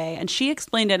visiting in the Bay, and she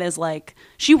explained it as like,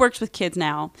 she works with kids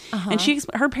now, and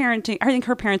her parenting, I think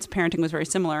her parents' parenting was very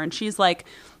similar, and she's like,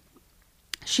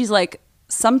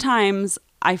 sometimes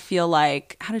I feel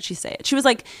like, how did she say it? She was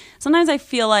like, sometimes I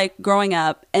feel like growing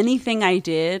up, anything I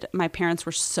did, my parents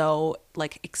were so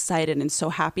like excited and so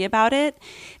happy about it,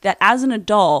 that as an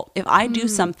adult, if I do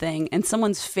something and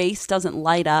someone's face doesn't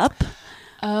light up,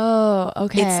 Oh,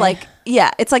 okay. it's like,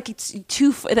 yeah, it's like it's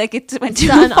too, like it went too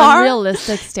an far.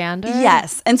 unrealistic standard.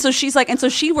 Yes. And so she's like, and so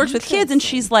she works with kids, and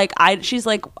she's like,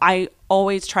 I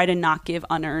always try to not give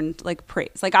unearned like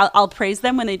praise. Like I'll praise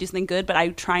them when they do something good, but I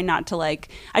try not to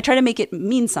I try to make it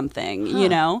mean something, you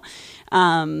know?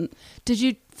 Did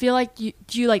you feel like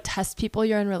do you like test people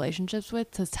you're in relationships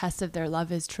with to test if their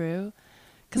love is true?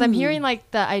 Because I'm hearing like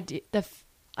the idea,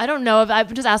 I don't know if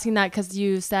I'm just asking that because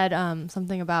you said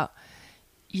something about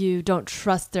you don't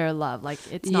trust their love, like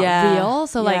it's not real.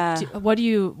 So like,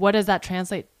 what does that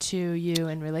translate to you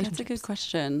in relationships? That's a good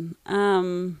question.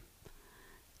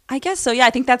 I guess so. Yeah, I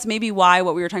think that's maybe why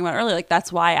what we were talking about earlier, like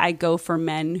that's why I go for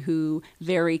men who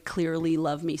very clearly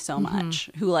love me so much,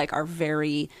 who like are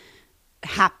very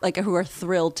happy, like who are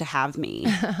thrilled to have me,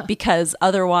 because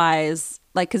otherwise,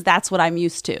 like, because that's what I'm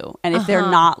used to. And if they're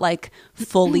not like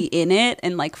fully in it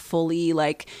and like fully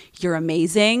like you're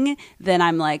amazing, then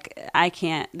I'm like, I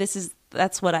can't.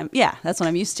 That's what I'm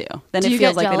used to. Then it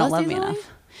feels like they don't love me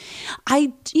enough.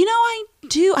 I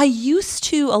do. I used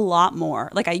to a lot more.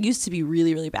 Like I used to be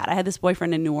really, really bad. I had this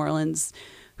boyfriend in New Orleans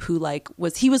who like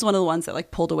he was one of the ones that like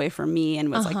pulled away from me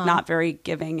and was like not very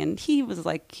giving, and he was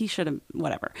like, he should have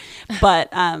whatever,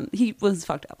 but he was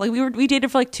fucked up. Like we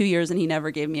dated for like 2 years and he never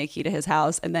gave me a key to his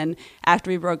house, and then after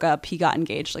we broke up he got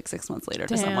engaged like 6 months later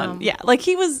to someone. Yeah, like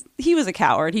he was a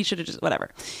coward. He should have just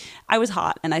whatever. I was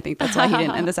hot, and I think that's why he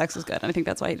didn't, and the sex was good, and I think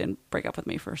that's why he didn't break up with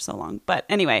me for so long. But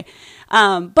anyway,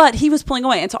 but he was pulling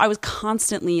away, and so I was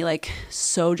constantly like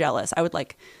so jealous. I would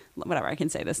like, whatever, I can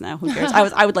say this now, who cares?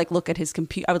 I would like look at his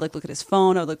computer, I would like look at his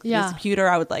phone, I would look at his computer,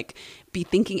 I would like be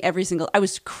thinking I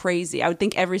was crazy. I would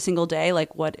think every single day,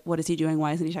 like, what is he doing?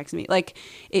 Why isn't he texting me? Like,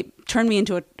 it turned me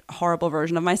into a horrible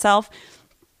version of myself.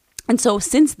 And so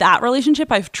since that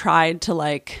relationship, I've tried to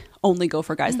like only go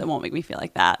for guys that won't make me feel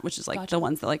like that, which is like the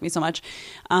ones that like me so much.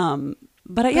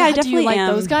 But yeah, I definitely do you like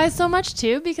those guys so much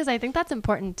too? Because I think that's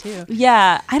important too.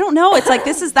 Yeah, I don't know. It's like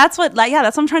that's what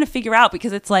I'm trying to figure out,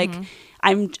 because it's like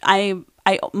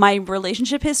my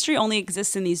relationship history only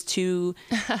exists in these two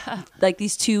like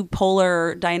these two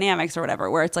polar dynamics or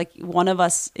whatever, where it's like one of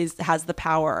us has the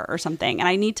power or something, and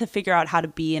I need to figure out how to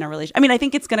be in a relationship. I mean, I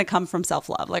think it's going to come from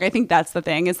self-love. Like I think that's the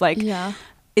thing, is like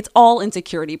it's all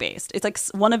insecurity based. It's like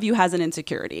one of you has an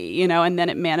insecurity, you know, and then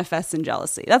it manifests in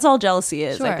jealousy. That's all jealousy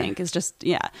is, I think, is just,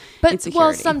 But, insecurity.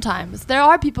 well, sometimes there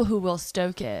are people who will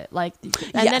stoke it. Like,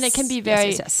 and then it can be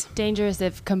very dangerous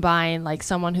if combined, like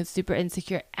someone who's super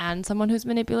insecure and someone who's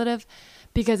manipulative.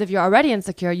 Because if you're already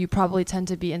insecure, you probably tend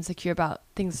to be insecure about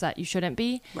things that you shouldn't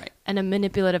be. Right. And a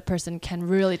manipulative person can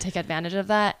really take advantage of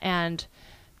that. And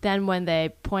then when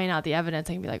they point out the evidence,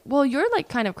 they can be like, well, you're like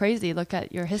kind of crazy. Look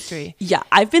at your history. Yeah.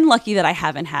 I've been lucky that I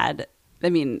haven't had, I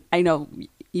mean, I know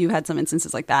you had some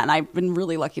instances like that, and I've been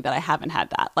really lucky that I haven't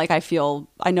had that. Like, I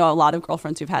know a lot of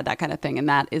girlfriends who've had that kind of thing, and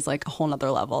that is like a whole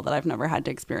nother level that I've never had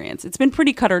to experience. It's been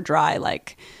pretty cut or dry,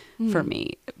 like, for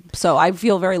me. So I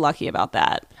feel very lucky about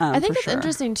that. I think it's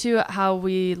interesting too how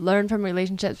we learn from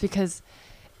relationships, because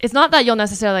it's not that you'll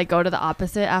necessarily like go to the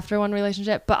opposite after one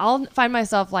relationship, but I'll find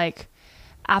myself like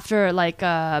after like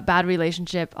a bad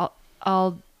relationship,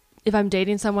 I'll if I'm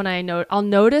dating someone, I'll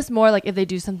notice more like if they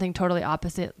do something totally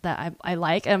opposite that I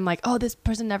like, and I'm like, oh, this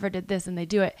person never did this, and they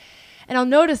do it, and I'll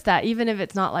notice that even if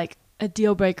it's not like a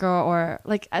deal breaker or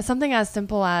like something as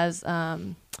simple as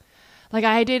like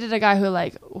I dated a guy who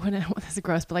like this is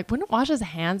gross, but like wouldn't wash his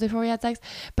hands before we had sex.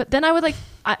 But then I would like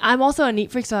I'm also a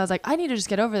neat freak, so I was like, I need to just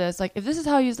get over this. Like if this is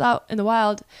how he's out in the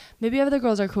wild, maybe other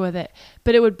girls are cool with it.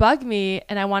 But it would bug me,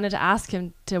 and I wanted to ask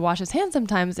him to wash his hands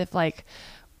sometimes if like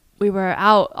we were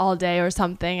out all day or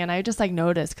something. And I just like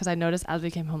noticed, because I noticed as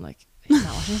we came home, like he's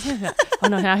not washing his hands. Oh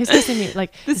no, now he's kissing me.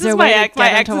 Like this is my ex. My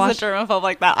ex is a germaphobe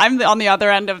like that. I'm on the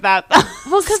other end of that.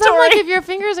 Well, because I'm like, if your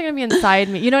fingers are gonna be inside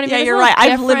me, you know what I mean? Yeah, you're right.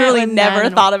 I've literally never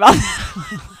thought about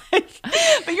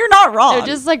that. But you're not wrong. It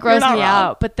just like grossed me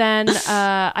out. But then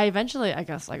I eventually, I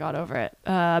guess I got over it.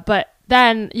 But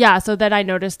then, so then I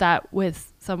noticed that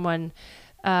with someone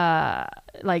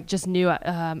like just knew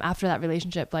after that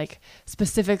relationship, like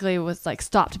specifically was like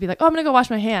stopped to be like, oh, I'm gonna go wash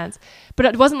my hands. But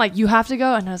it wasn't like you have to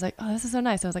go. And I was like, oh, this is so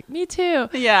nice. I was like, me too.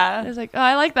 Yeah. I was like, oh,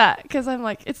 I like that, because I'm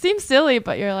like, it seems silly,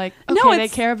 but you're like, okay, no, they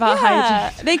care about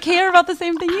hygiene. They care about the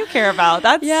same thing you care about.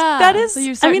 That is.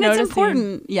 So I mean, it's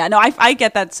important. Yeah. No, I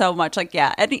get that so much. Like,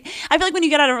 yeah. I feel like when you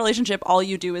get out of a relationship, all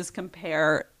you do is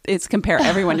compare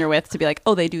everyone you're with to be like,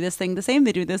 oh, they do this thing the same,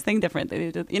 they do this thing different,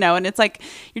 they do, you know, and it's like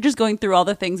you're just going through all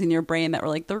the things in your brain that were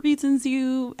like the reasons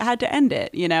you had to end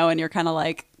it, you know, and you're kind of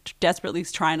like desperately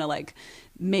trying to like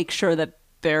make sure that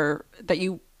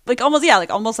you like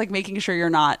almost like making sure you're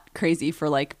not crazy for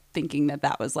like thinking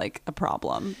that was like a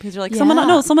problem, because you're like, someone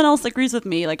else agrees with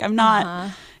me, like I'm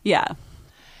not.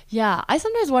 Yeah, I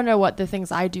sometimes wonder what the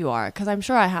things I do are, because I'm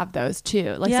sure I have those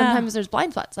too. Like sometimes there's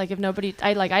blind spots. Like if nobody,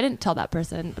 I didn't tell that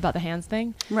person about the hands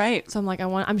thing. Right. So I'm like,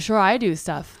 I'm sure I do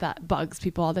stuff that bugs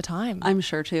people all the time. I'm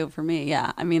sure too, for me.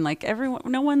 Yeah. I mean, like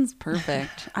no one's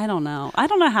perfect. I don't know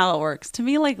how it works. To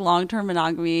me, like long-term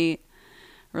monogamy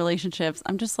relationships,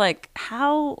 I'm just like,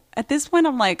 how at this point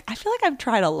I'm like, I feel like I've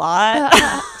tried a lot.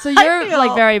 So you're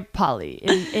like very poly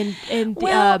in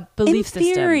belief system.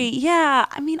 In theory, yeah.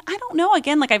 I mean, I don't know.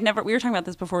 Again, like we were talking about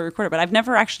this before we recorded, but I've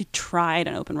never actually tried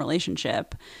an open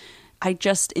relationship. I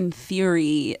just in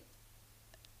theory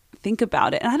think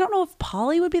about it, and I don't know if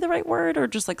poly would be the right word, or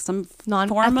just like some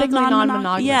form of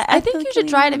non-monogamous. Yeah, I think you should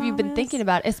try it if you've been thinking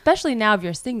about it, especially now if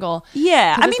you're single.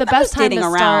 Yeah, I mean, it's the best time dating to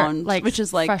around, start, like, which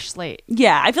is like fresh slate.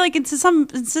 Yeah, I feel like to some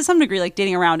degree, like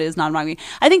dating around is non-monogamy.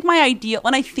 I think my ideal,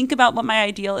 when I think about what my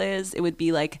ideal is, it would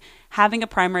be like having a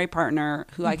primary partner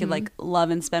who I could like love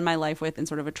and spend my life with in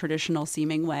sort of a traditional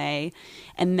seeming way,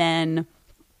 and then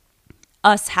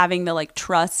us having the like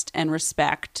trust and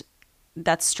respect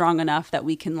that's strong enough that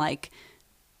we can like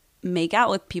make out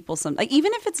with people like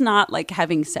even if it's not like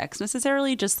having sex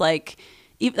necessarily, just like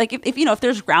if you know, if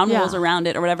there's ground rules around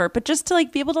it or whatever, but just to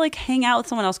like be able to like hang out with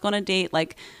someone else, go on a date,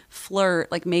 like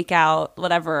flirt, like make out,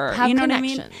 whatever. Have you know what I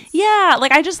mean? Yeah,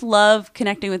 like I just love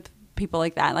connecting with people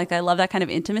like that. Like I love that kind of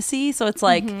intimacy, so it's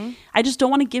like I just don't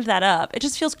want to give that up. It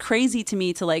just feels crazy to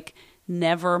me to like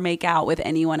never make out with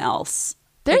anyone else.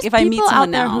 There's like if I meet people out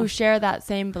there now who share that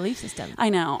same belief system. I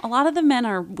know. A lot of the men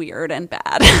are weird and bad.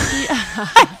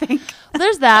 I think. Well,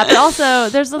 there's that, but also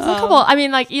there's a couple. I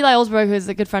mean, like Eli Olsberg, who's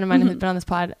a good friend of mine who's been on this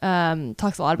pod,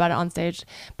 talks a lot about it on stage.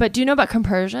 But do you know about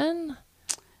compersion?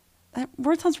 That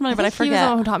word sounds familiar, but I forget. He was the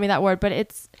one who taught me that word. But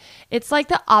it's like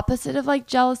the opposite of like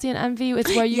jealousy and envy.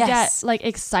 It's where you get like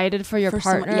excited for your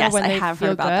partner when they feel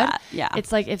good. That. Yeah.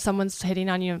 It's like if someone's hitting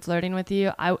on you and flirting with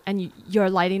you,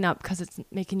 you're lighting up because it's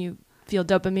making you feel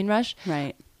dopamine rush.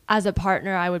 Right. As a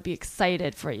partner, I would be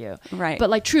excited for you. Right. But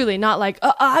like truly, not like,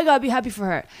 oh, I gotta be happy for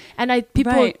her. And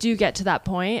people do get to that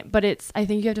point, but I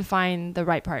think you have to find the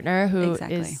right partner who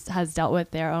has dealt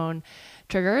with their own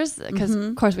triggers, because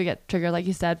of course we get triggered, like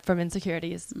you said, from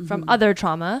insecurities, from other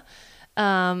trauma.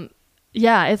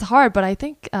 Yeah, it's hard, but I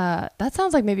think that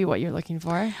sounds like maybe what you're looking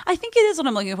for. I think it is what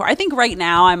I'm looking for. I think right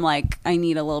now I'm like, I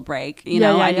need a little break. You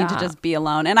know, I need to just be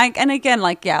alone. And again,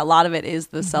 like, yeah, a lot of it is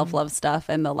the self-love stuff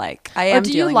and the like. I am dealing with that.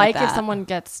 Or do you like if someone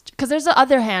gets? Because there's the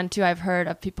other hand too. I've heard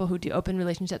of people who do open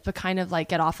relationships, but kind of like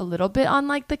get off a little bit on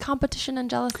like the competition and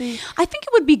jealousy. I think it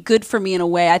would be good for me in a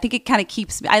way. I think it kind of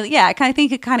keeps me. I kind of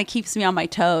think it kind of keeps me on my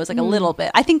toes, like a little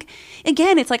bit. I think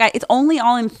again, it's like it's only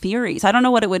all in theory. So I don't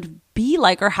know what it would be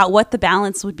like or what the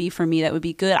balance would be for me that would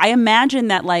be good. I imagine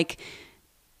that like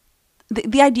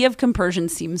the idea of compersion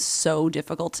seems so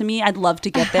difficult to me. I'd love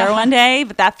to get there one day,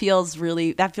 but that feels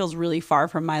really far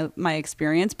from my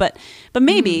experience. But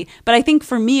maybe. But I think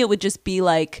for me it would just be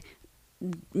like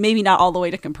maybe not all the way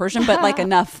to compersion, but like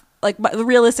enough. Like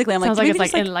realistically, I'm sounds like, it's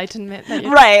like enlightenment.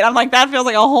 Right. I'm like that feels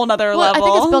like a whole nother level. I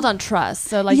think it's built on trust.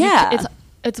 So like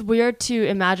it's weird to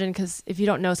imagine because if you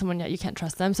don't know someone yet, you can't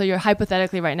trust them. So you're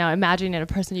hypothetically right now imagining a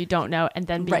person you don't know and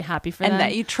then being happy for them. And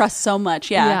that you trust so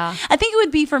much. Yeah. I think it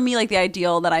would be for me like the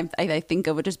ideal that I think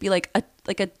of would just be like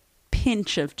a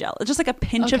pinch of jealousy. Just like a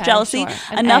pinch of jealousy.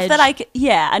 Sure. Enough that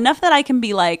I can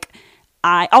be like,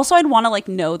 I'd want to like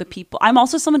know the people. I'm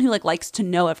also someone who like likes to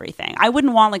know everything. I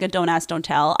wouldn't want like a don't ask, don't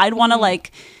tell. I'd want to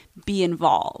like be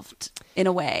involved in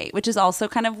a way, which is also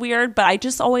kind of weird, but I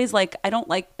just always like, I don't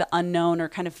like the unknown or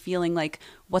kind of feeling like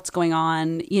what's going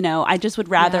on, you know. I just would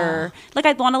rather like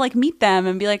I'd want to like meet them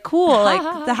and be like cool,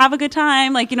 like to have a good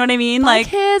time, like, you know what I mean? Bye, like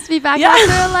kids, be back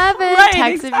after 11. Right,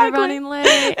 text if you're running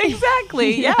late.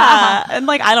 Exactly. Yeah. And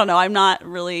like I don't know, I'm not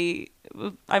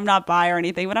bi or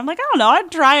anything, but I'm like, I don't know, I'd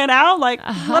try it out, like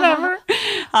whatever.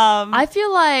 I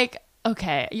feel like,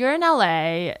 okay, you're in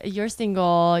LA, you're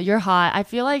single, you're hot. I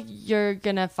feel like you're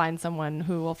gonna find someone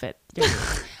who will fit your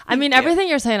needs. I mean, everything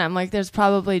you're saying, I'm like, there's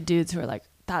probably dudes who are like,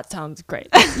 that sounds great.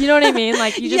 You know what I mean?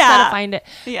 Like, you just gotta find it.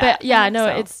 Yeah, but yeah, no,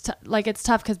 so. It's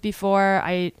tough because before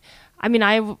I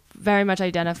very much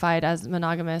identified as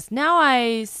monogamous. Now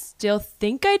I still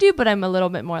think I do, but I'm a little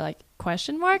bit more like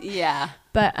question mark. Yeah.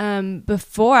 But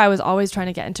before I was always trying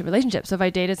to get into relationships. So if I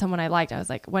dated someone I liked, I was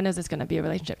like, when is this going to be a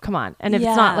relationship? Come on. And if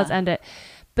it's not, let's end it.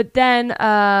 But then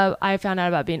I found out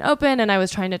about being open and I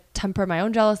was trying to temper my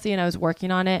own jealousy and I was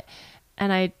working on it.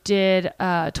 And I did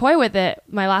toy with it.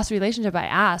 My last relationship, I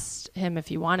asked him if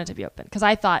he wanted to be open because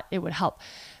I thought it would help.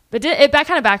 But it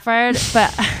kind of backfired. But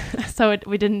so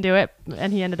we didn't do it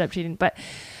and he ended up cheating. But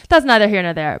that's neither here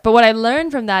nor there. But what I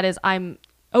learned from that is I'm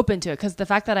open to it because the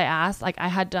fact that I asked, like I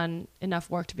had done enough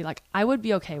work to be like, I would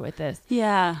be okay with this.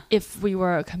 Yeah. If we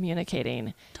were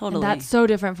communicating. Totally. And that's so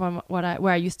different from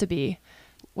where I used to be,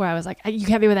 where I was like, you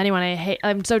can't be with anyone.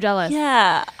 I'm so jealous.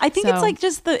 Yeah. I think it's like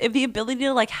just the ability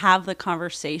to like have the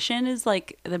conversation is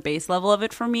like the base level of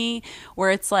it for me,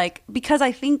 where it's like, because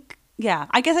I think,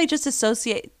 I guess I just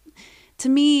associate, to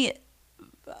me,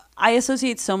 I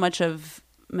associate so much of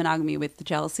monogamy with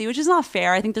jealousy, which is not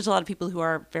fair. I think there's a lot of people who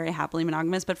are very happily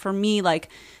monogamous, but for me, like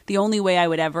the only way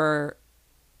I'd ever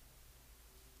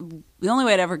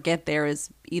get there is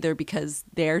either because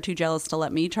they're too jealous to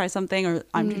let me try something or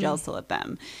I'm too jealous to let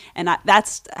them. And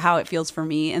that's how it feels for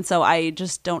me. And so I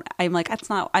just don't, I'm like,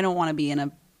 I don't want to be in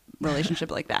a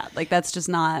relationship like that. Like that's just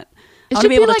not, it should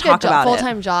be like a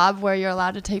full-time job where you're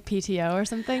allowed to take PTO or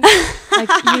something. Like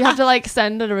you have to like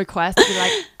send a request to be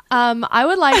like, I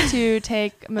would like to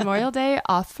take Memorial Day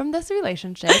off from this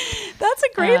relationship. That's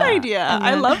a great idea.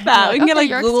 I love that. We can get like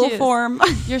Google form.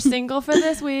 You're single for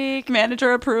this week.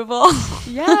 Manager approval.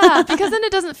 Yeah, because then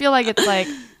it doesn't feel like it's like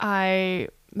I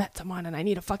met someone and I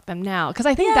need to fuck them now. Because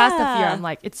I think that's the fear. I'm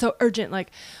like, it's so urgent.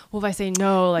 Like, well, if I say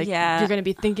no, like you're going to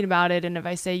be thinking about it. And if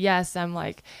I say yes, I'm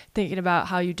like thinking about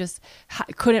how you just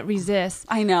couldn't resist.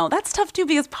 I know. That's tough too,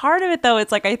 because part of it though,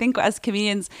 it's like, I think as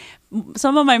comedians,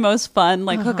 some of my most fun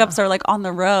like hookups are like on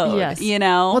the road, you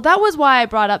know? Well, that was why I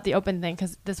brought up the open thing,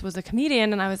 because this was a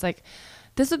comedian and I was like,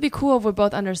 this would be cool if we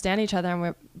both understand each other and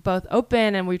we're both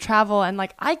open and we travel. And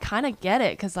like, I kind of get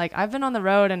it because like I've been on the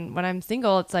road and when I'm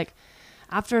single, it's like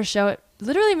after a show, it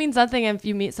literally means nothing if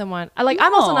you meet someone.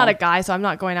 I'm also not a guy, so I'm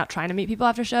not going out trying to meet people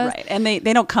after shows. Right. And they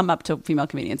don't come up to female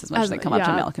comedians as much as they come up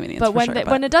to male comedians. But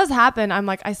when it does happen, I'm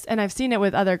like, and I've seen it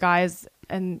with other guys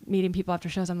and meeting people after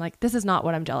shows, I'm like, this is not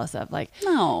what I'm jealous of. Like,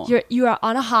 no, you are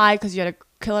on a high because you had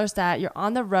a killer set. You're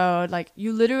on the road. Like,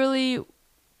 you literally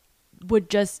would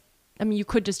just, I mean, you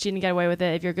could just cheat and get away with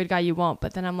it. If you're a good guy, you won't.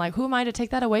 But then I'm like, who am I to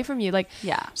take that away from you? Like,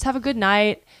 just have a good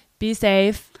night, be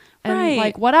safe. And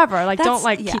like whatever, like don't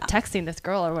like keep texting this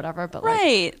girl or whatever.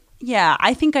 But yeah,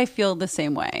 I think I feel the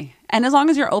same way. And as long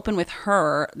as you're open with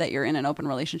her, that you're in an open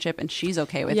relationship and she's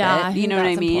okay with it, you know what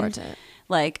I mean? Important.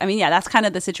 Like, I mean, that's kind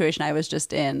of the situation I was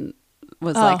just in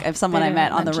was Oh, like, if someone they I met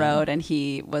didn't on the mention. road, and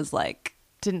he was like,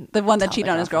 Didn't the one that tell cheated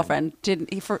the on his girlfriend.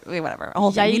 Didn't he? Whatever. A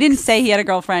whole thing. He Yikes. didn't say he had a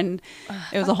girlfriend.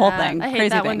 It was a whole thing. I hate Crazy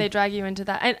that thing. when they drag you into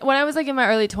that. And when I was like in my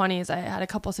early 20s, I had a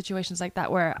couple situations like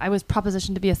that where I was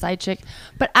propositioned to be a side chick,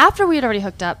 but after we had already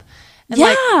hooked up. And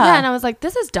and I was like,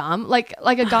 this is dumb. Like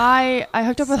a guy, I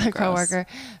hooked up with a gross. coworker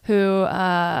who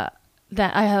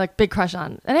that I had like big crush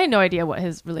on, and I had no idea what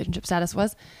his relationship status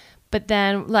was. But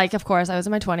then, like, of course, I was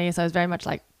in my 20s, so I was very much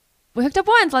like, we hooked up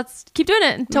once, let's keep doing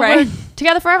it until we're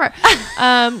together forever.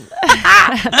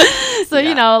 So,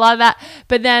 you know, a lot of that.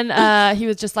 But then he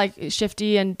was just like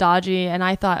shifty and dodgy, and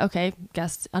I thought, okay,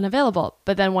 guest unavailable.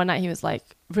 But then one night he was like,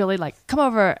 really like, come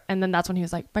over. And then that's when he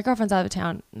was like, my girlfriend's out of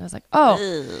town. And I was like, oh.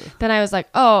 Ugh. Then I was like,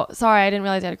 oh, sorry, I didn't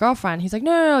realize I had a girlfriend. He's like,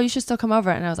 no, you should still come over.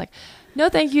 And I was like, no,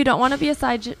 thank you. Don't want to be a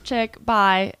side chick.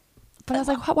 Bye. But I was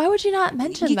like, why would you not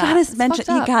mention that?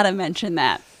 You gotta mention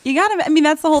that. I mean,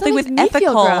 that's the whole thing with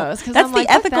ethical. That's the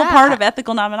ethical part of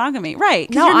ethical non-monogamy. Right.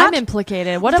 No, I'm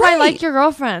implicated. What if I like your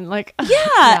girlfriend? Like,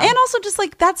 yeah. And also just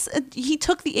like, he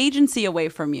took the agency away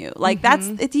from you. Like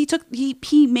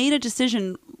he made a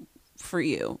decision for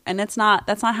you. And that's not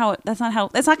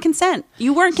consent.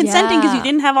 You weren't consenting because you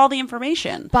didn't have all the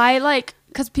information.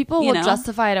 Because people will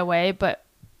justify it away, but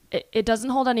it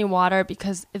doesn't hold any water,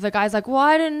 because if the guy's like, well,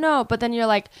 I didn't know. But then you're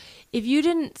like, if you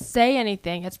didn't say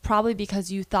anything, it's probably because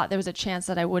you thought there was a chance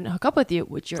that I wouldn't hook up with you,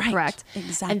 which you're correct.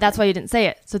 Exactly. And that's why you didn't say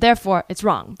it. So therefore, it's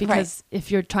wrong, because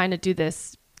if you're trying to do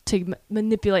this to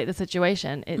manipulate the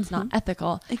situation, it's not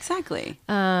ethical. Exactly.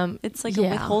 It's like a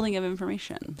withholding of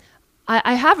information.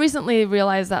 I have recently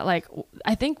realized that, like,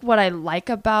 I think what I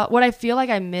feel like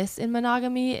I miss in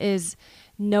monogamy is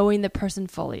knowing the person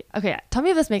fully. Okay, tell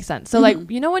me if this makes sense. So like,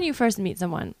 you know, when you first meet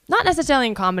someone, not necessarily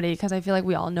in comedy, because I feel like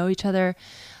we all know each other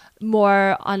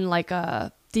more on like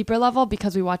a deeper level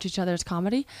because we watch each other's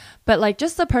comedy, but like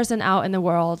just the person out in the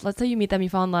world, let's say you meet them, you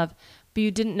fall in love, but you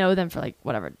didn't know them for like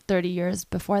 30 years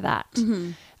before that.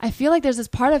 I feel like there's this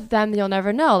part of them that you'll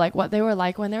never know, like what they were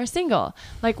like when they were single,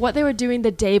 like what they were doing the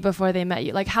day before they met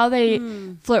you, like how they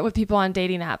flirt with people on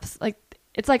dating apps. Like,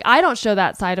 it's like, I don't show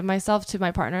that side of myself to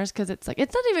my partners, because it's like, it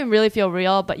doesn't even really feel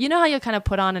real. But you know how you kind of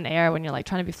put on an air when you're like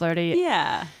trying to be flirty?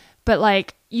 Yeah. But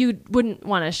like, you wouldn't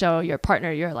want to show your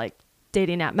partner your like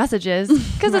dating app messages,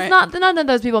 because it's not, none of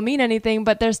those people mean anything,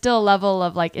 but there's still a level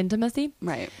of like intimacy.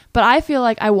 Right. But I feel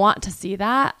like I want to see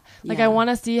that. Like, I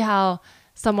want to see how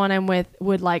someone I'm with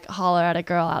would like holler at a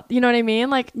girl out. You know what I mean?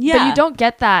 Like, but you don't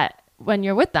get that when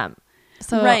you're with them.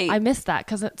 So I miss that,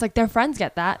 because it's like their friends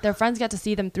get that. Their friends get to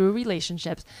see them through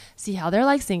relationships, see how they're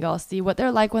like single, see what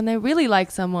they're like when they really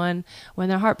like someone, when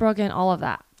they're heartbroken, all of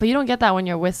that. But you don't get that when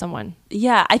you're with someone.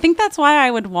 Yeah, I think that's why I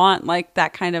would want like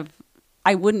that kind of,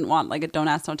 I wouldn't want like a don't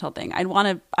ask, don't tell thing. I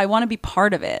want to be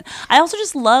part of it. I also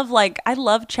just love I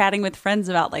love chatting with friends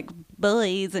about like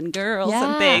boys and girls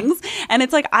and things. And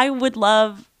it's like, I would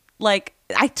love, like,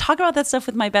 I talk about that stuff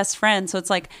with my best friend. So it's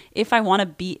like, if I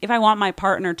want my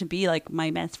partner to be like my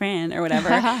best friend or whatever,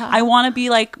 I want to be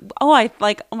like, oh my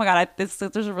God, there's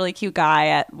a really cute guy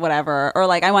at whatever. Or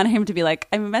like, I want him to be like,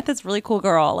 I met this really cool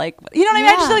girl. Like, you know what I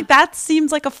mean? I just feel like that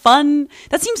seems like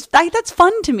that's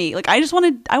fun to me. Like, I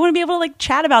want to be able to like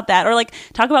chat about that, or like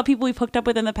talk about people we've hooked up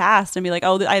with in the past and be like,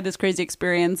 oh, I had this crazy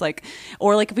experience. Like,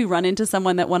 or like if we run into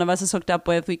someone that one of us is hooked up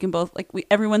with, we can both like,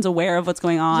 everyone's aware of what's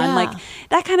going on. Like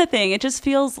that kind of thing. It just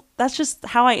feels, that's just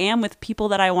how I am with people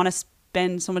that I want to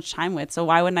spend so much time with. So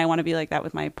why wouldn't I want to be like that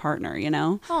with my partner, you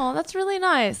know? Oh, that's really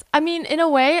nice. I mean, in a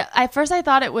way, at first I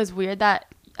thought it was weird that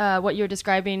what you're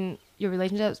describing your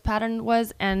relationships pattern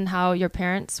was and how your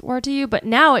parents were to you. But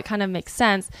now it kind of makes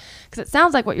sense, because it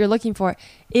sounds like what you're looking for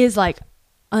is like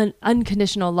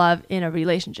unconditional love in a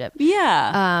relationship.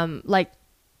 Yeah. Like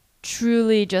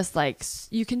truly just like,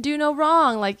 you can do no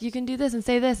wrong, like you can do this and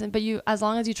say this, but you, as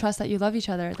long as you trust that you love each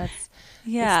other, that's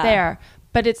it's there.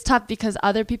 But it's tough because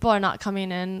other people are not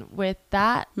coming in with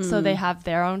that, so they have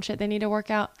their own shit they need to work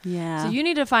out. So you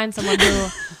need to find someone who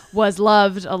was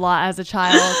loved a lot as a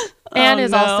child and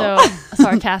is also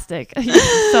sarcastic.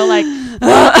 So like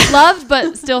loved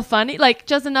but still funny, like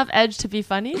just enough edge to be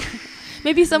funny.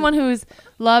 Maybe someone who's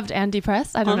loved and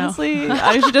depressed. I don't know. Honestly,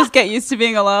 I should just get used to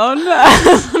being alone.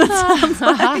 That's what it sounds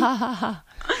like.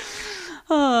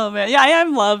 Oh man, yeah, I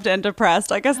am loved and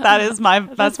depressed. I guess that's my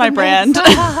brand.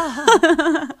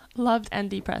 Loved and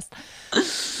depressed.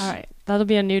 All right, that'll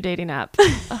be a new dating app.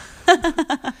 If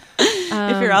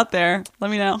you're out there,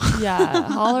 let me know. Yeah,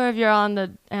 holler if you're on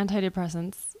the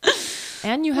antidepressants.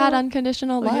 And you had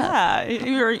unconditional love. Yeah,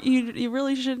 you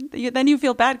really should. Then you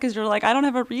feel bad because you're like, I don't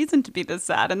have a reason to be this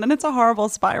sad, and then it's a horrible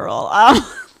spiral.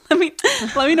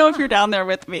 let me know if you're down there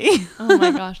with me. Oh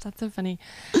my gosh, that's so funny.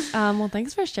 Well,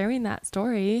 thanks for sharing that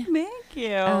story. Thank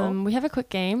you. We have a quick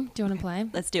game. Do you want to play?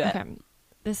 Let's do it. Okay.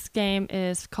 This game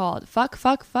is called Fuck,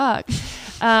 Fuck, Fuck.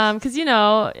 Because, you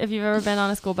know, if you've ever been on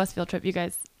a school bus field trip, you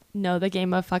guys know the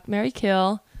game of Fuck, Marry,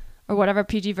 Kill, or whatever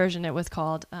PG version it was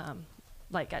called.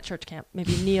 Like at church camp,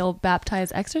 maybe kneel,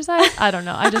 baptize, exercise. I don't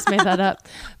know. I just made that up,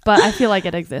 but I feel like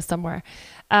it exists somewhere.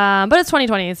 But it's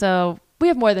 2020, so we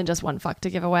have more than just one fuck to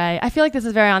give away. I feel like this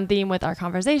is very on theme with our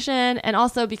conversation, and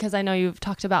also because I know you've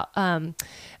talked about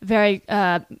very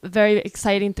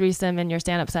exciting threesome in your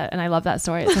stand-up set, and I love that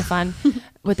story. It's so fun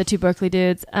with the two Berkeley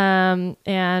dudes. And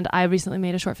I recently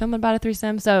made a short film about a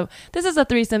threesome, so this is a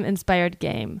threesome-inspired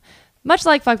game. Much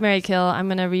like Fuck, Marry, Kill, I'm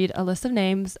going to read a list of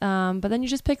names, but then you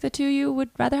just pick the two you would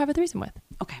rather have a threesome with.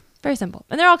 Okay. Very simple.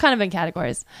 And they're all kind of in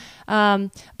categories.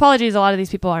 Apologies, a lot of these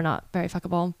people are not very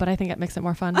fuckable, but I think it makes it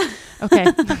more fun. Okay.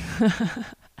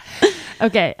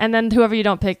 Okay, and then whoever you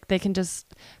don't pick, they can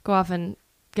just go off and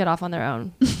get off on their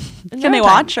own. Can they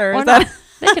watch or is that...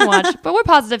 They can watch, but we're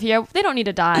positive here. They don't need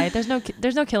to die. There's no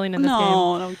killing in this game.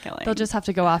 No killing. They'll just have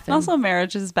to go off. And also,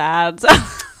 marriage is bad. So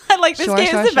I like this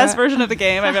game is the best version of the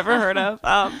game I've ever heard of.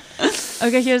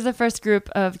 Okay, here's the first group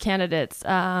of candidates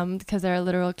because they're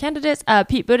literal candidates.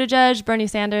 Pete Buttigieg, Bernie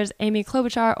Sanders, Amy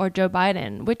Klobuchar, or Joe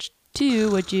Biden. Which two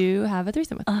would you have a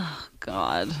threesome with? Oh,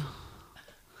 God.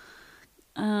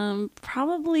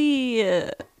 Probably...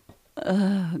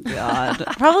 Oh God!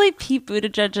 Probably Pete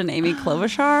Buttigieg and Amy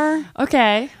Klobuchar.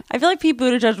 Okay. I feel like Pete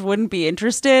Buttigieg wouldn't be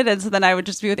interested, and so then I would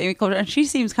just be with Amy Klobuchar. And she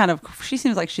seems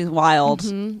like she's wild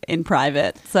in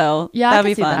private. So yeah, that'd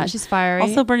be see fun. that. She's fiery.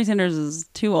 Also, Bernie Sanders is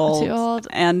too old. Too old.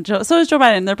 And so is Joe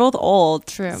Biden. They're both old.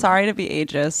 True. Sorry to be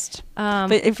ageist.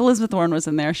 But if Elizabeth Warren was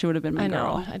in there, she would have been my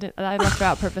girl. I left her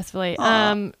out purposefully.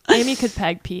 Amy could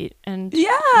peg Pete, and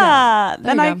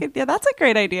then I could. Yeah, that's a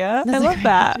great idea. I love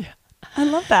that. Idea. I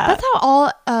love that. That's how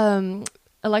all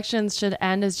elections should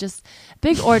end, is just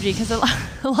big orgy, because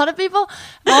a lot of people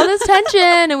have all this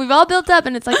tension and we've all built up,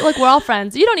 and it's like, look, we're all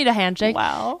friends. You don't need a handshake.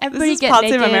 Wow. Everybody this is get Pod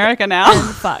naked Save America now.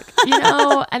 and fuck, you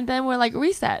know, and then we're like,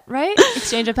 reset, right?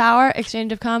 Exchange of power,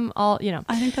 exchange of cum, all, you know.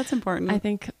 I think that's important. I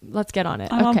think let's get on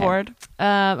it. I'm on board.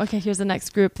 Okay, here's the next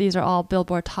group. These are all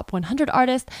Billboard Top 100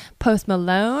 artists: Post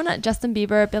Malone, Justin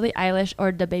Bieber, Billie Eilish,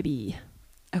 or DaBaby.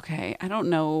 Okay, I don't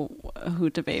know who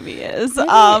DaBaby is,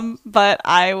 but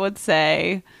I would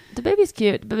say DaBaby's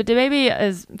cute, but DaBaby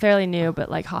is fairly new, but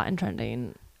like hot and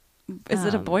trending. Is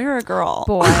it a boy or a girl?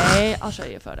 Boy. I'll show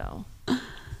you a photo.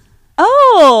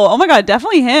 Oh my God,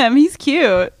 definitely him. He's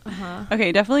cute.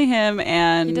 Okay, definitely him.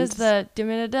 And he does the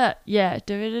da-da-da, yeah,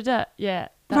 da-da-da, yeah.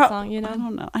 That song, you know? I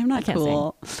don't know. I'm not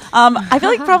cool. I feel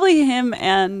like probably him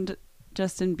and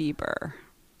Justin Bieber.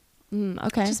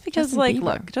 Okay. Just because,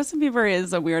 look, Justin Bieber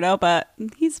is a weirdo, but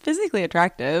he's physically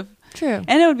attractive. True.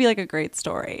 And it would be like a great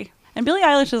story. And Billie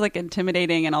Eilish is like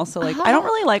intimidating, and also like I don't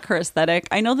really like her aesthetic.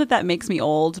 I know that makes me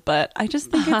old, but I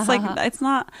just think it's like it's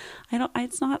not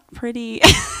pretty.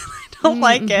 I don't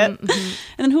like it. And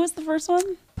then who was the first one?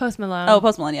 Post Malone. Oh,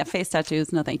 Post Malone. Yeah, face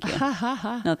tattoos. No, thank you.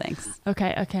 No, thanks.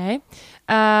 Okay.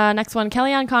 Next one: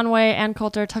 Kellyanne Conway, Ann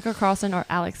Coulter, Tucker Carlson, or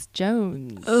Alex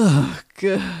Jones. Oh,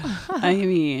 good. I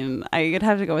mean, I'd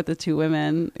have to go with the two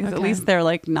women because at least they're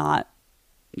like not.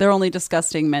 They're only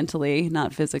disgusting mentally,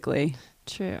 not physically.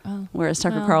 True. Whereas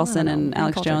Tucker Carlson and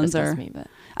Alex Coulter Jones are. Me, but.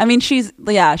 I mean, she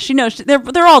knows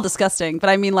they're all disgusting, but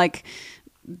I mean, like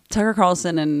Tucker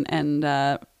Carlson and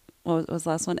what was the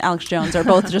last one? Alex Jones are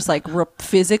both just like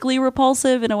physically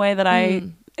repulsive in a way that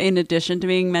in addition to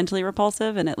being mentally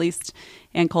repulsive, and at least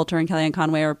Ann Coulter and Kellyanne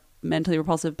Conway are mentally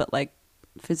repulsive, but like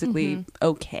physically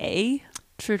okay.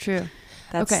 True.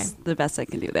 That's the best I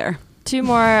can do there. 2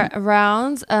 more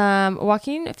rounds.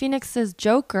 Joaquin Phoenix's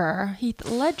Joker, Heath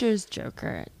Ledger's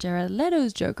Joker, Jared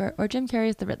Leto's Joker, or Jim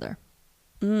Carrey's The Riddler.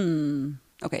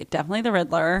 Okay, definitely the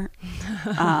Riddler.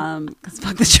 Because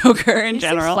fuck the Joker in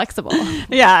general. Flexible.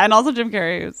 Yeah, and also Jim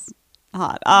Carrey is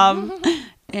hot.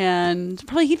 And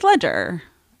probably Heath Ledger.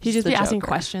 He'd just be asking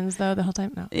questions though the whole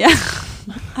time. No. Yeah,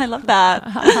 I love that.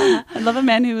 I love a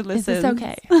man who listens. Is this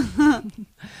okay?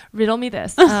 Riddle me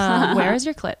this. Where is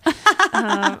your clit?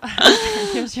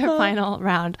 Here's your final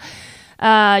round.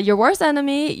 Your worst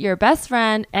enemy, your best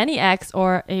friend, any ex,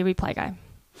 or a reply guy.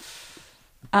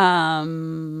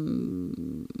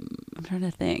 I'm trying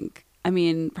to think. I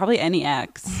mean, probably any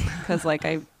ex, because like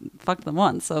I fucked them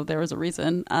once, so there was a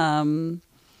reason.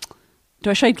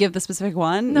 Should I give the specific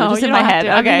one? No, just you in don't my have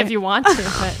head. to. Okay, I mean, if you want to,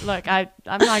 but look, I'm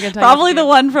not gonna tell probably you. the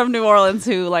one from New Orleans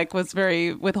who like was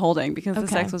very withholding because the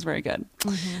sex was very good.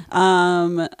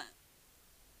 And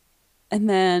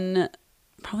then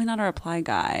probably not a reply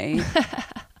guy.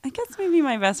 I guess maybe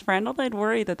my best friend, although I'd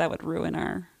worry that would ruin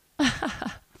our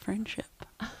friendship.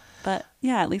 But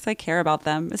yeah, at least I care about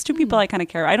them. It's two people I kind of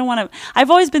care. I don't want to. I've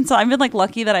been like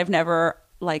lucky that I've never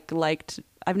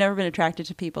I've never been attracted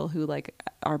to people who like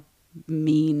are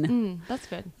mean. That's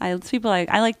good. I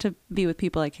like to be with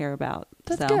people I care about.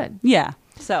 That's good. Yeah.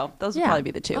 So those would probably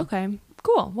be the two. Okay.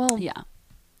 Cool. Well, yeah.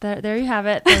 There you have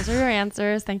it. Those are your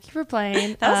answers. Thank you for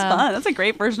playing. That was fun. That's a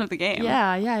great version of the game. Yeah,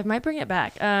 I might bring it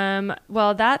back.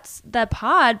 Well, that's the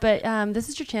pod, but this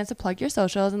is your chance to plug your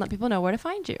socials and let people know where to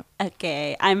find you.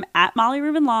 Okay. I'm at Molly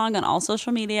Ruben-Long on all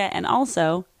social media and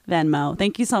also Venmo.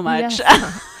 Thank you so much.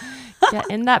 Yes. Get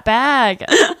in that bag.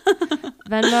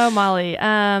 Venmo Molly.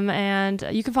 And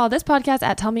you can follow this podcast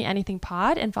at Tell Me Anything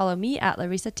Pod and follow me at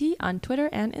Larissa T on Twitter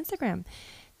and Instagram.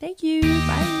 Thank you.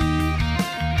 Bye.